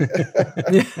was.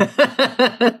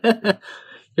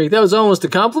 That was almost a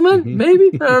compliment, maybe?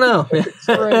 I don't know.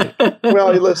 Right.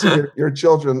 Well, listen, your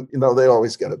children, they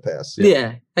always get a pass.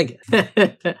 Yeah, I get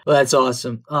it. Well, that's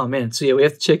awesome. Oh, man. So, we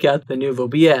have to check out the Nuvo.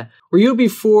 But, were you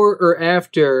before or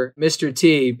after Mr.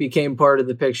 T became part of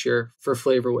the picture for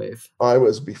Flavor Wave? I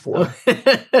was before.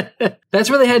 That's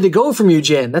where they had to go from you,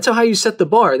 Jan. That's how you set the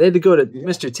bar. They had to go to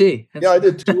Mr. T. I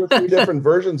did 2 or 3 different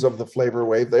versions of the Flavor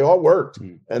Wave. They all worked.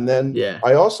 And then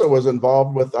I also was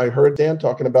involved with, I heard Dan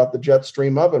talking about the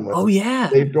Jetstream oven with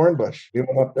Dave Dornbush. He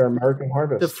went up there, American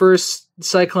Harvest. The first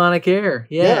cyclonic air.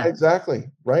 Yeah,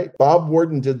 exactly. Right. Bob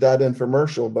Warden did that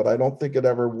infomercial, but I don't think it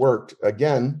ever worked.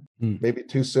 Again, maybe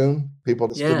too soon. People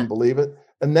just didn't believe it.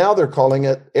 And now they're calling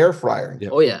it air fryer.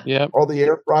 Yep. Oh, yeah. Yeah. All the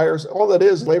air fryers, all that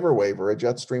is Flavor Wave or a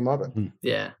Jetstream oven.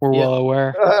 Yeah. We're well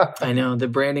aware. I know. The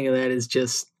branding of that is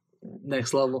just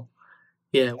next level.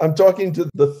 Yeah. I'm talking to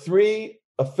the 3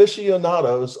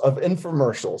 aficionados of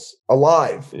infomercials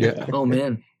alive. Yeah. Oh,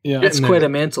 man. Yeah. That's quite a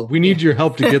mantle. We need your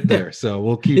help to get there, so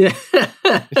we'll keep.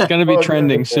 It's going to be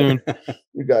trending soon.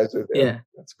 You guys are there. Yeah.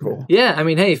 That's cool. Yeah. I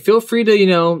mean, hey, feel free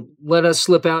to, let us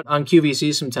slip out on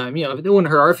QVC sometime. It wouldn't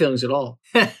hurt our feelings at all.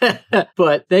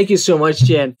 But thank you so much,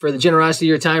 Jan, for the generosity of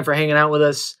your time, for hanging out with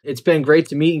us. It's been great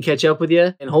to meet and catch up with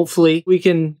you. And hopefully we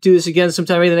can do this again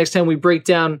sometime. Maybe the next time we break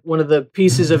down one of the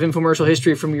pieces of infomercial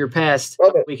history from your past,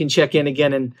 we can check in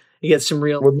again and get some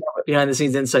real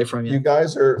behind-the-scenes insight from you. You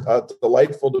guys are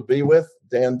delightful to be with,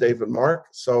 Dan, Dave, and Mark.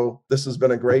 So this has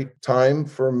been a great time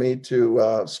for me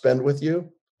to spend with you.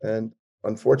 And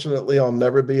unfortunately, I'll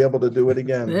never be able to do it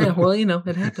again. Yeah, well,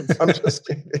 it happens. I'm just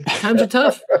kidding. Times are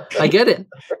tough. I get it.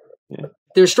 Yeah.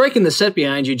 They're striking the set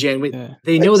behind you, Jan.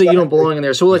 They know that you don't belong in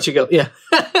there, so we'll let you go. Yeah.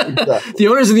 Exactly. The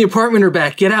owners of the apartment are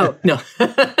back. Get out. No.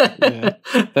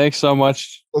 Thanks so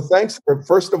much. Well, thanks,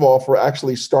 first of all, for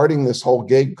actually starting this whole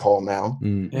gig call now.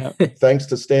 Yeah. Thanks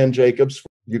to Stan Jacobs,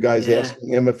 you guys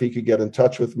asking him if he could get in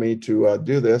touch with me to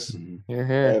do this. You're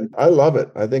here. And I love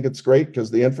it. I think it's great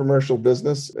because the infomercial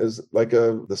business is like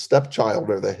the stepchild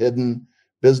or the hidden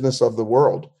business of the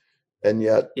world. And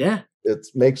yet it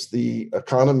makes the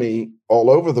economy all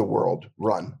over the world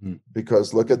run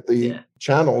because look at the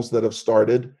channels that have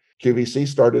started. QVC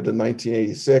started in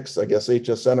 1986, I guess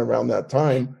HSN around that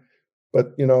time,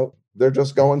 but they're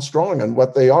just going strong. And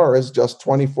what they are is just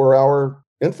 24-hour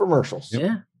infomercials.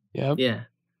 Yeah. Yep. Yeah.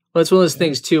 Well, it's one of those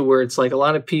things too, where it's like a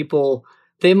lot of people,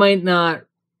 they might not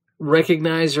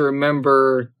recognize or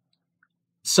remember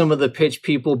some of the pitch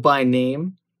people by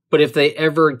name, but if they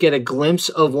ever get a glimpse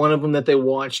of one of them that they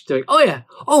watched, they're like, oh yeah,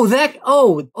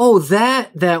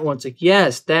 that one's like,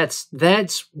 yes, that's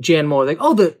Jan Muller. Like,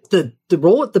 oh, the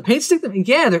roll, the PaintStick,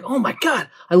 yeah, they're, oh my God,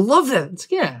 I love that. It's,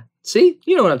 yeah, see,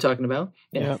 you know what I'm talking about.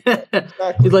 Yeah,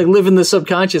 exactly. You like live in the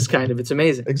subconscious kind of. It's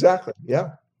amazing. Exactly.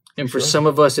 Yeah. And for some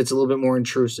of us, it's a little bit more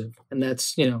intrusive, and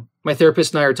that's my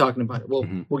therapist and I are talking about it.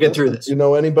 We'll get through this.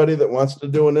 Anybody that wants to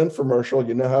do an infomercial,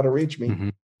 you know how to reach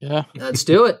me. Yeah. Let's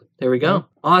do it. There we go.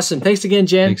 Awesome. Thanks again,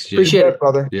 Jan. Thanks, Jan. Appreciate it,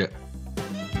 brother. Yeah.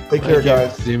 Take care,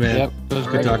 guys. See you, man. Yep. It was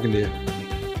good talking to you.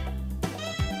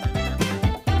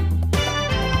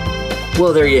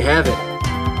 Well, there you have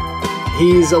it.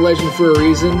 He's a legend for a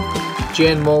reason.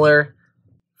 Jan Muller.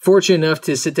 Fortunate enough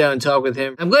to sit down and talk with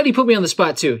him. I'm glad he put me on the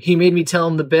spot, too. He made me tell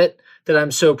him the bit that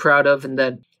I'm so proud of and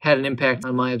that had an impact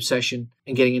on my obsession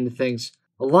and getting into things.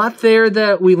 A lot there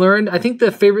that we learned. I think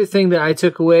the favorite thing that I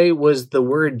took away was the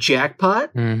word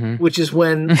jackpot, which is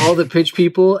when all the pitch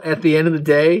people at the end of the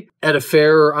day at a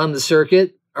fair or on the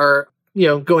circuit are,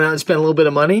 going out and spend a little bit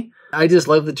of money. I just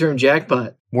love the term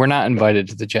jackpot. We're not invited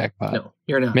to the jackpot. No,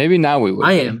 you're not. Maybe now we would.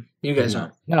 I am. You guys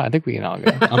aren't. No, I think we can all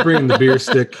go. I'm bringing the beer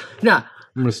stick. Nah.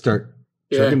 I'm going to start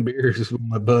chugging beers with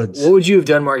my buds. What would you have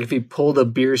done, Mark, if he pulled a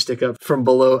beer stick up from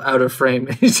below out of frame?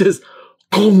 He just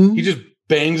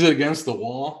bangs it against the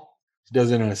wall. He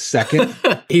does it in a second.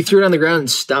 He threw it on the ground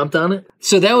and stomped on it.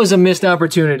 So that was a missed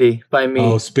opportunity by me.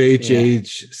 Oh, space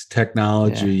age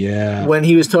technology, yeah. When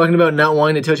he was talking about not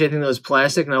wanting to touch anything that was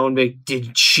plastic, and I would be like,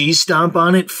 did she stomp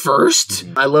on it first?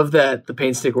 I love that, the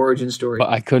PaintStick origin story. But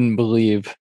I couldn't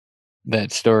believe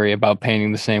that story about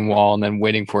painting the same wall and then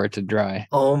waiting for it to dry.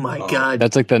 Oh my God.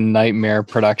 That's like the nightmare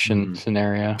production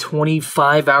scenario.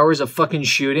 25 hours of fucking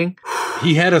shooting.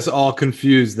 He had us all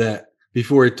confused that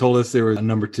before he told us there was a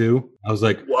number 2. I was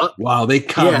like, what? Wow, they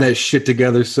cobbled that shit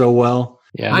together so well.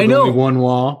 Yeah. I know. Only one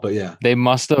wall, but yeah. They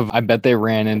must have, I bet they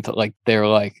ran into they were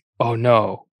like, oh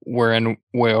no, we're in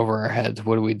way over our heads.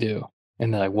 What do we do?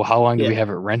 And they're like, well, how long do we have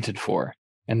it rented for?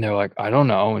 And they're like, I don't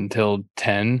know, until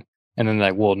 10. And then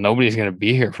they're like, well, nobody's going to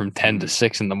be here from 10 to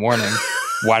 6 in the morning.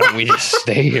 Why don't we just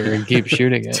stay here and keep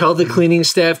shooting it? Tell the cleaning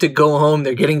staff to go home.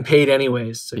 They're getting paid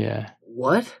anyways. Like, yeah.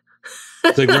 What?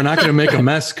 It's like, we're not going to make a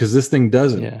mess because this thing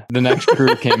doesn't. Yeah. The next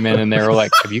crew came in and they were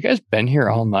like, have you guys been here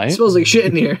all night? It smells like shit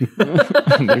in here.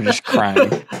 And they're just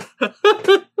crying.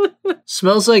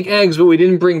 Smells like eggs, but we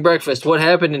didn't bring breakfast. What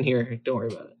happened in here? Don't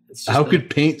worry about it. How could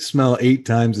paint smell 8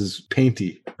 times as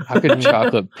painty? How could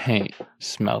chocolate paint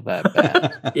smell that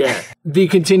bad? Yeah. The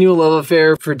continual love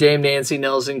affair for Dame Nancy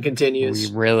Nelson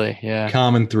continues. Really? Yeah.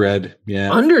 Common thread.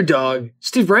 Yeah. Underdog.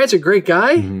 Steve Bryant's a great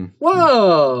guy. Mm-hmm.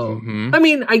 Whoa. Mm-hmm. I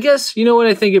mean, I guess, you know what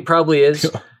I think it probably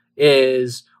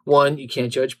is one, you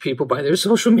can't judge people by their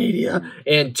social media.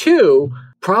 And 2,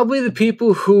 probably the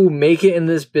people who make it in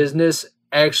this business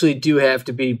actually do have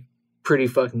to be pretty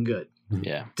fucking good.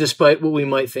 Yeah. Despite what we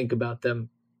might think about them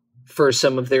for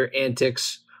some of their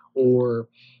antics or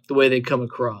the way they come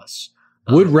across.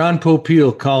 Would Ron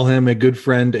Popeil call him a good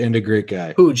friend and a great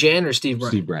guy? Who, Jan or Steve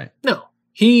Bryant? Steve Bryant. No.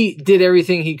 He did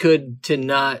everything he could to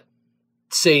not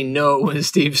say no when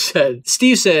Steve said.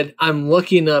 Steve said, I'm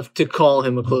lucky enough to call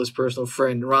him a close personal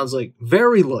friend. And Ron's like,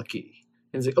 very lucky.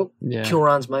 And he's like, oh, kill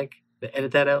Ron's mic.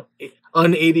 Edit that out.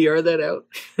 Un-ADR that out.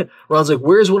 Ron's like,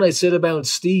 where's what I said about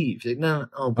Steve? He's like,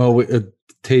 no.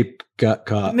 Tape got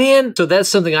caught. Man, so that's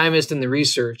something I missed in the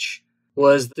research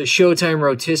was the Showtime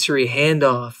rotisserie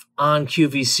handoff on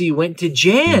QVC went to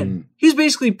Jan. He was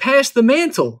basically passed the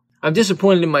mantle. I'm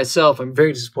disappointed in myself. I'm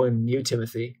very disappointed in you,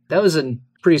 Timothy. That was a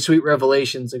pretty sweet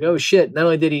revelation. It's like, oh shit, not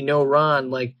only did he know Ron,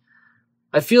 like,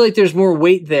 I feel like there's more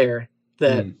weight there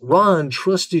that Ron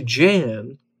trusted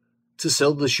Jan to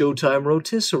sell the Showtime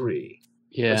rotisserie.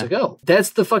 Yeah. It's like, oh,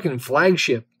 that's the fucking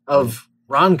flagship of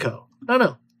Ronco. I don't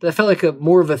know. That felt like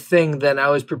more of a thing than I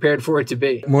was prepared for it to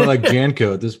be. More like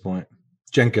Janko at this point.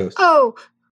 Jenko's. Oh.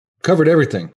 Covered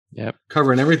everything. Yep.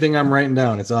 Covering everything I'm writing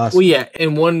down. It's awesome. Well, yeah.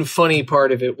 And one funny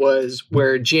part of it was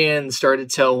where Jan started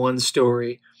to tell one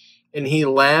story and he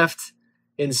laughed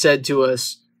and said to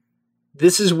us,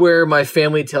 this is where my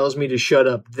family tells me to shut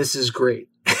up. This is great.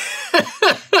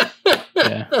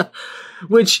 Yeah.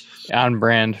 Which on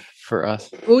brand for us.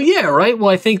 Well, yeah, right. Well,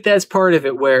 I think that's part of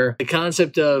it where the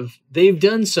concept of they've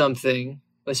done something,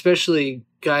 especially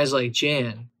guys like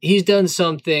Jan, he's done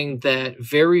something that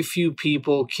very few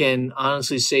people can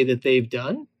honestly say that they've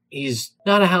done. He's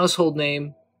not a household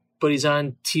name, but he's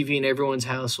on TV in everyone's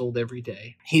household every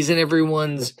day. He's in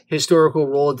everyone's historical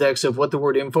Rolodex of what the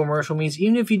word infomercial means.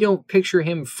 Even if you don't picture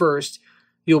him first,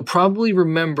 you'll probably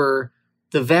remember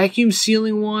the vacuum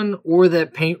sealing one or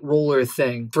that paint roller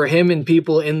thing. For him and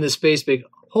people in the space, big,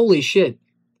 holy shit,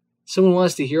 someone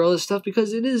wants to hear all this stuff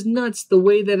because it is nuts the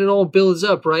way that it all builds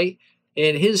up, right?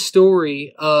 And his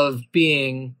story of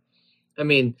being, I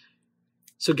mean,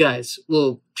 so guys,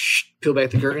 little peel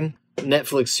back the curtain,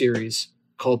 Netflix series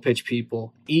called Pitch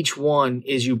People. Each one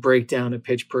is you break down a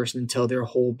pitch person and tell their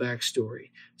whole backstory.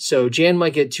 So Jan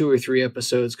might get 2 or 3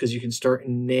 episodes because you can start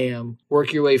in NAM,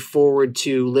 work your way forward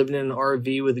to living in an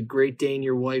RV with a Great Dane,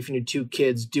 your wife, and your 2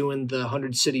 kids, doing the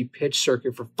 100-city pitch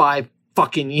circuit for 5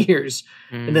 fucking years,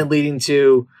 and then leading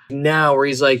to now where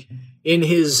he's like in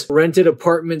his rented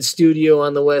apartment studio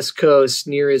on the West Coast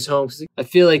near his home. I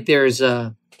feel like there's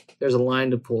a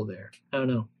line to pull there. I don't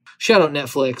know. Shout out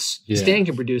Netflix. Yeah. Stan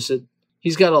can produce it.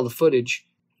 He's got all the footage.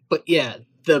 But yeah,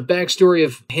 the backstory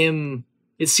of him,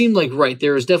 it seemed like, right,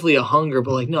 there was definitely a hunger,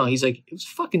 but like, no, he's like, it was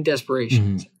fucking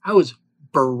desperation. Mm-hmm. I was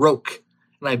broke.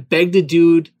 And I begged the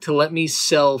dude to let me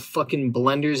sell fucking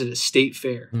blenders at a state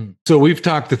fair. So we've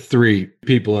talked to 3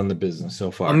 people in the business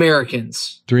so far.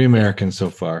 Americans. 3 Americans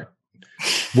so far.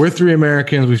 We're 3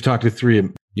 Americans. We've talked to 3,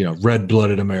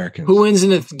 red-blooded Americans. Who wins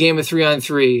in a game of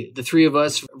 3-on-3? The 3 of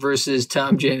us versus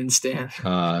Tom, Jan, and Stan.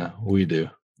 We do.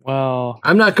 Well,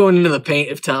 I'm not going into the paint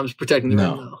if Tom's protecting the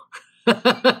rim, though.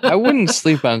 I wouldn't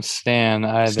sleep on Stan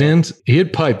either. He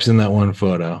had pipes in that one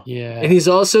photo. Yeah. And he's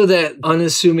also that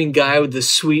unassuming guy with the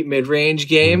sweet mid-range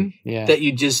game that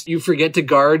you forget to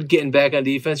guard getting back on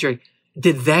defense. You're like,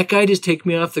 did that guy just take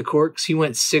me off the court because he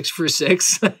went 6 for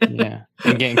 6? Yeah.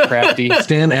 And getting crafty.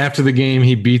 Stan, after the game,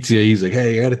 he beats you. He's like,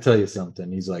 hey, I got to tell you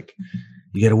something. He's like,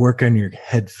 you got to work on your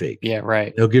head fake. Yeah,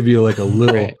 right. They'll give you like a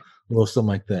little little something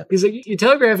like that. He's like, you're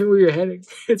telegraphing where you're heading.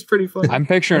 It's pretty fun. I'm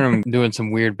picturing him doing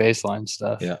some weird baseline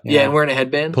stuff. Yeah. Yeah, and wearing a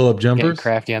headband. Pull up Getting jumpers.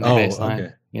 crafty on the baseline.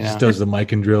 Okay. You Just know? does the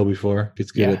mic and drill before.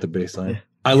 Gets good Yeah. at the baseline.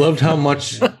 I loved how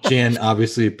much Jan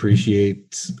obviously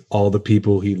appreciates all the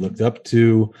people he looked up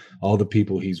to, all the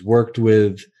people he's worked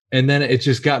with. And then it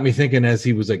just got me thinking as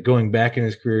he was like going back in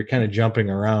his career, kind of jumping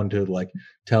around to like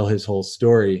tell his whole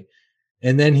story.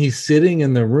 And then he's sitting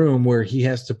in the room where he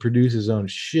has to produce his own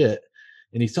shit.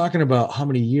 And he's talking about how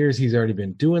many years he's already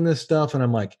been doing this stuff. And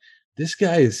I'm like, this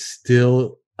guy is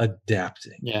still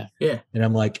adapting. Yeah. Yeah. And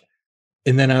I'm like,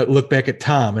 and then I look back at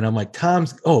Tom and I'm like,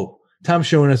 Tom's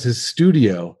showing us his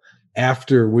studio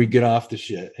after we get off the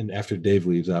shit and after Dave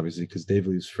leaves, obviously, because Dave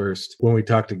leaves first when we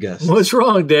talk to guests. What's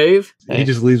wrong, Dave? He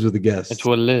just leaves with the guests. That's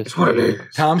what it is. It's what it is.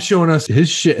 Tom's showing us his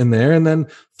shit in there. And then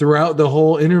throughout the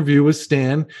whole interview with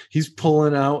Stan, he's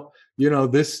pulling out,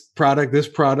 this product.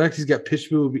 He's got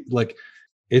Pitchman. Like,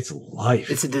 it's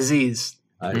life. It's a disease.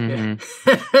 Mhm.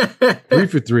 3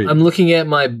 for 3. I'm looking at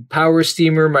my power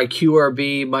steamer, my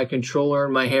QRB, my controller,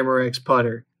 and my Hammer X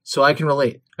putter. So I can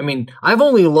relate. I mean, I've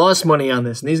only lost money on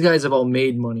this, and these guys have all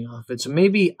made money off it. So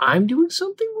maybe I'm doing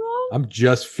something wrong? I'm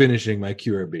just finishing my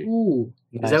QRB. Ooh.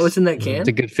 Is Nice. that what's in that can? It's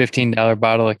a good $15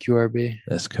 bottle of QRB.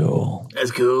 That's cool.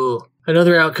 That's cool.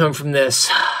 Another outcome from this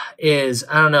is,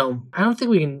 I don't know. I don't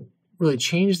think we can really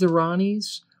change the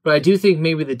Ronnies. But I do think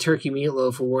maybe the turkey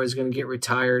meatloaf award is going to get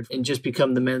retired and just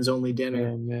become the men's only dinner.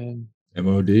 Oh, man.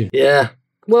 MOD. Yeah.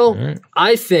 Well, All right.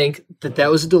 I think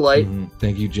that was a delight.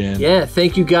 Thank you, Jan. Yeah.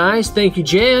 Thank you, guys. Thank you,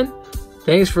 Jan.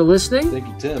 Thanks for listening. Thank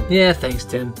you, Tim. Yeah. Thanks,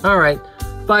 Tim. All right.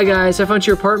 Bye, guys. Have fun at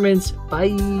your apartments.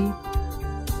 Bye.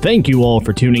 Thank you all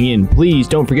for tuning in. Please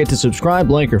don't forget to subscribe,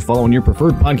 like, or follow on your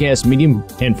preferred podcast medium.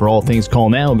 And for all things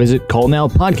Call Now, visit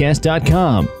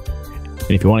callnowpodcast.com. And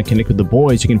if you want to connect with the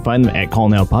boys, you can find them at Call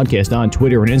Now Podcast on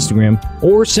Twitter and Instagram,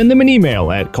 or send them an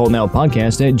email at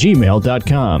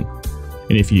callnowpodcast@gmail.com.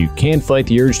 And if you can't fight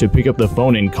the urge to pick up the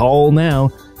phone and call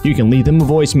now, you can leave them a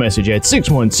voice message at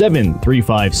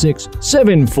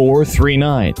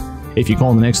 617-356-7439. If you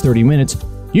call in the next 30 minutes,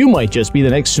 you might just be the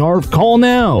next star of Call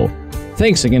Now.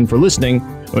 Thanks again for listening.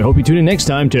 We hope you tune in next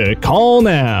time to Call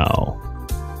Now.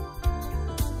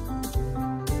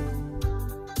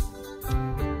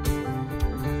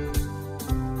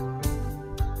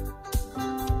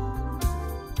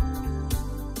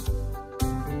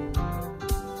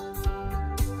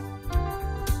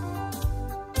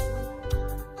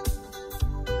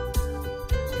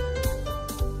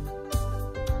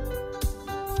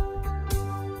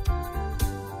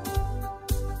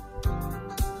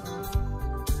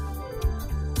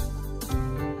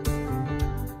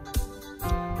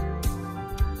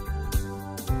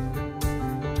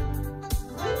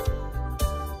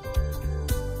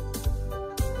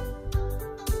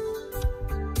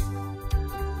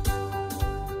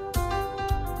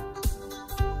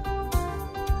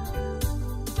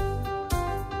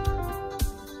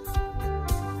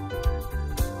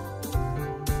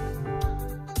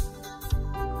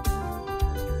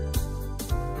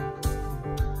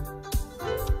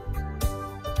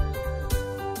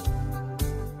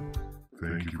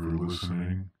 Thank you for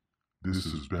listening. This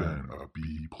has been a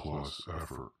B+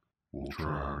 effort. We'll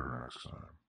try harder next time.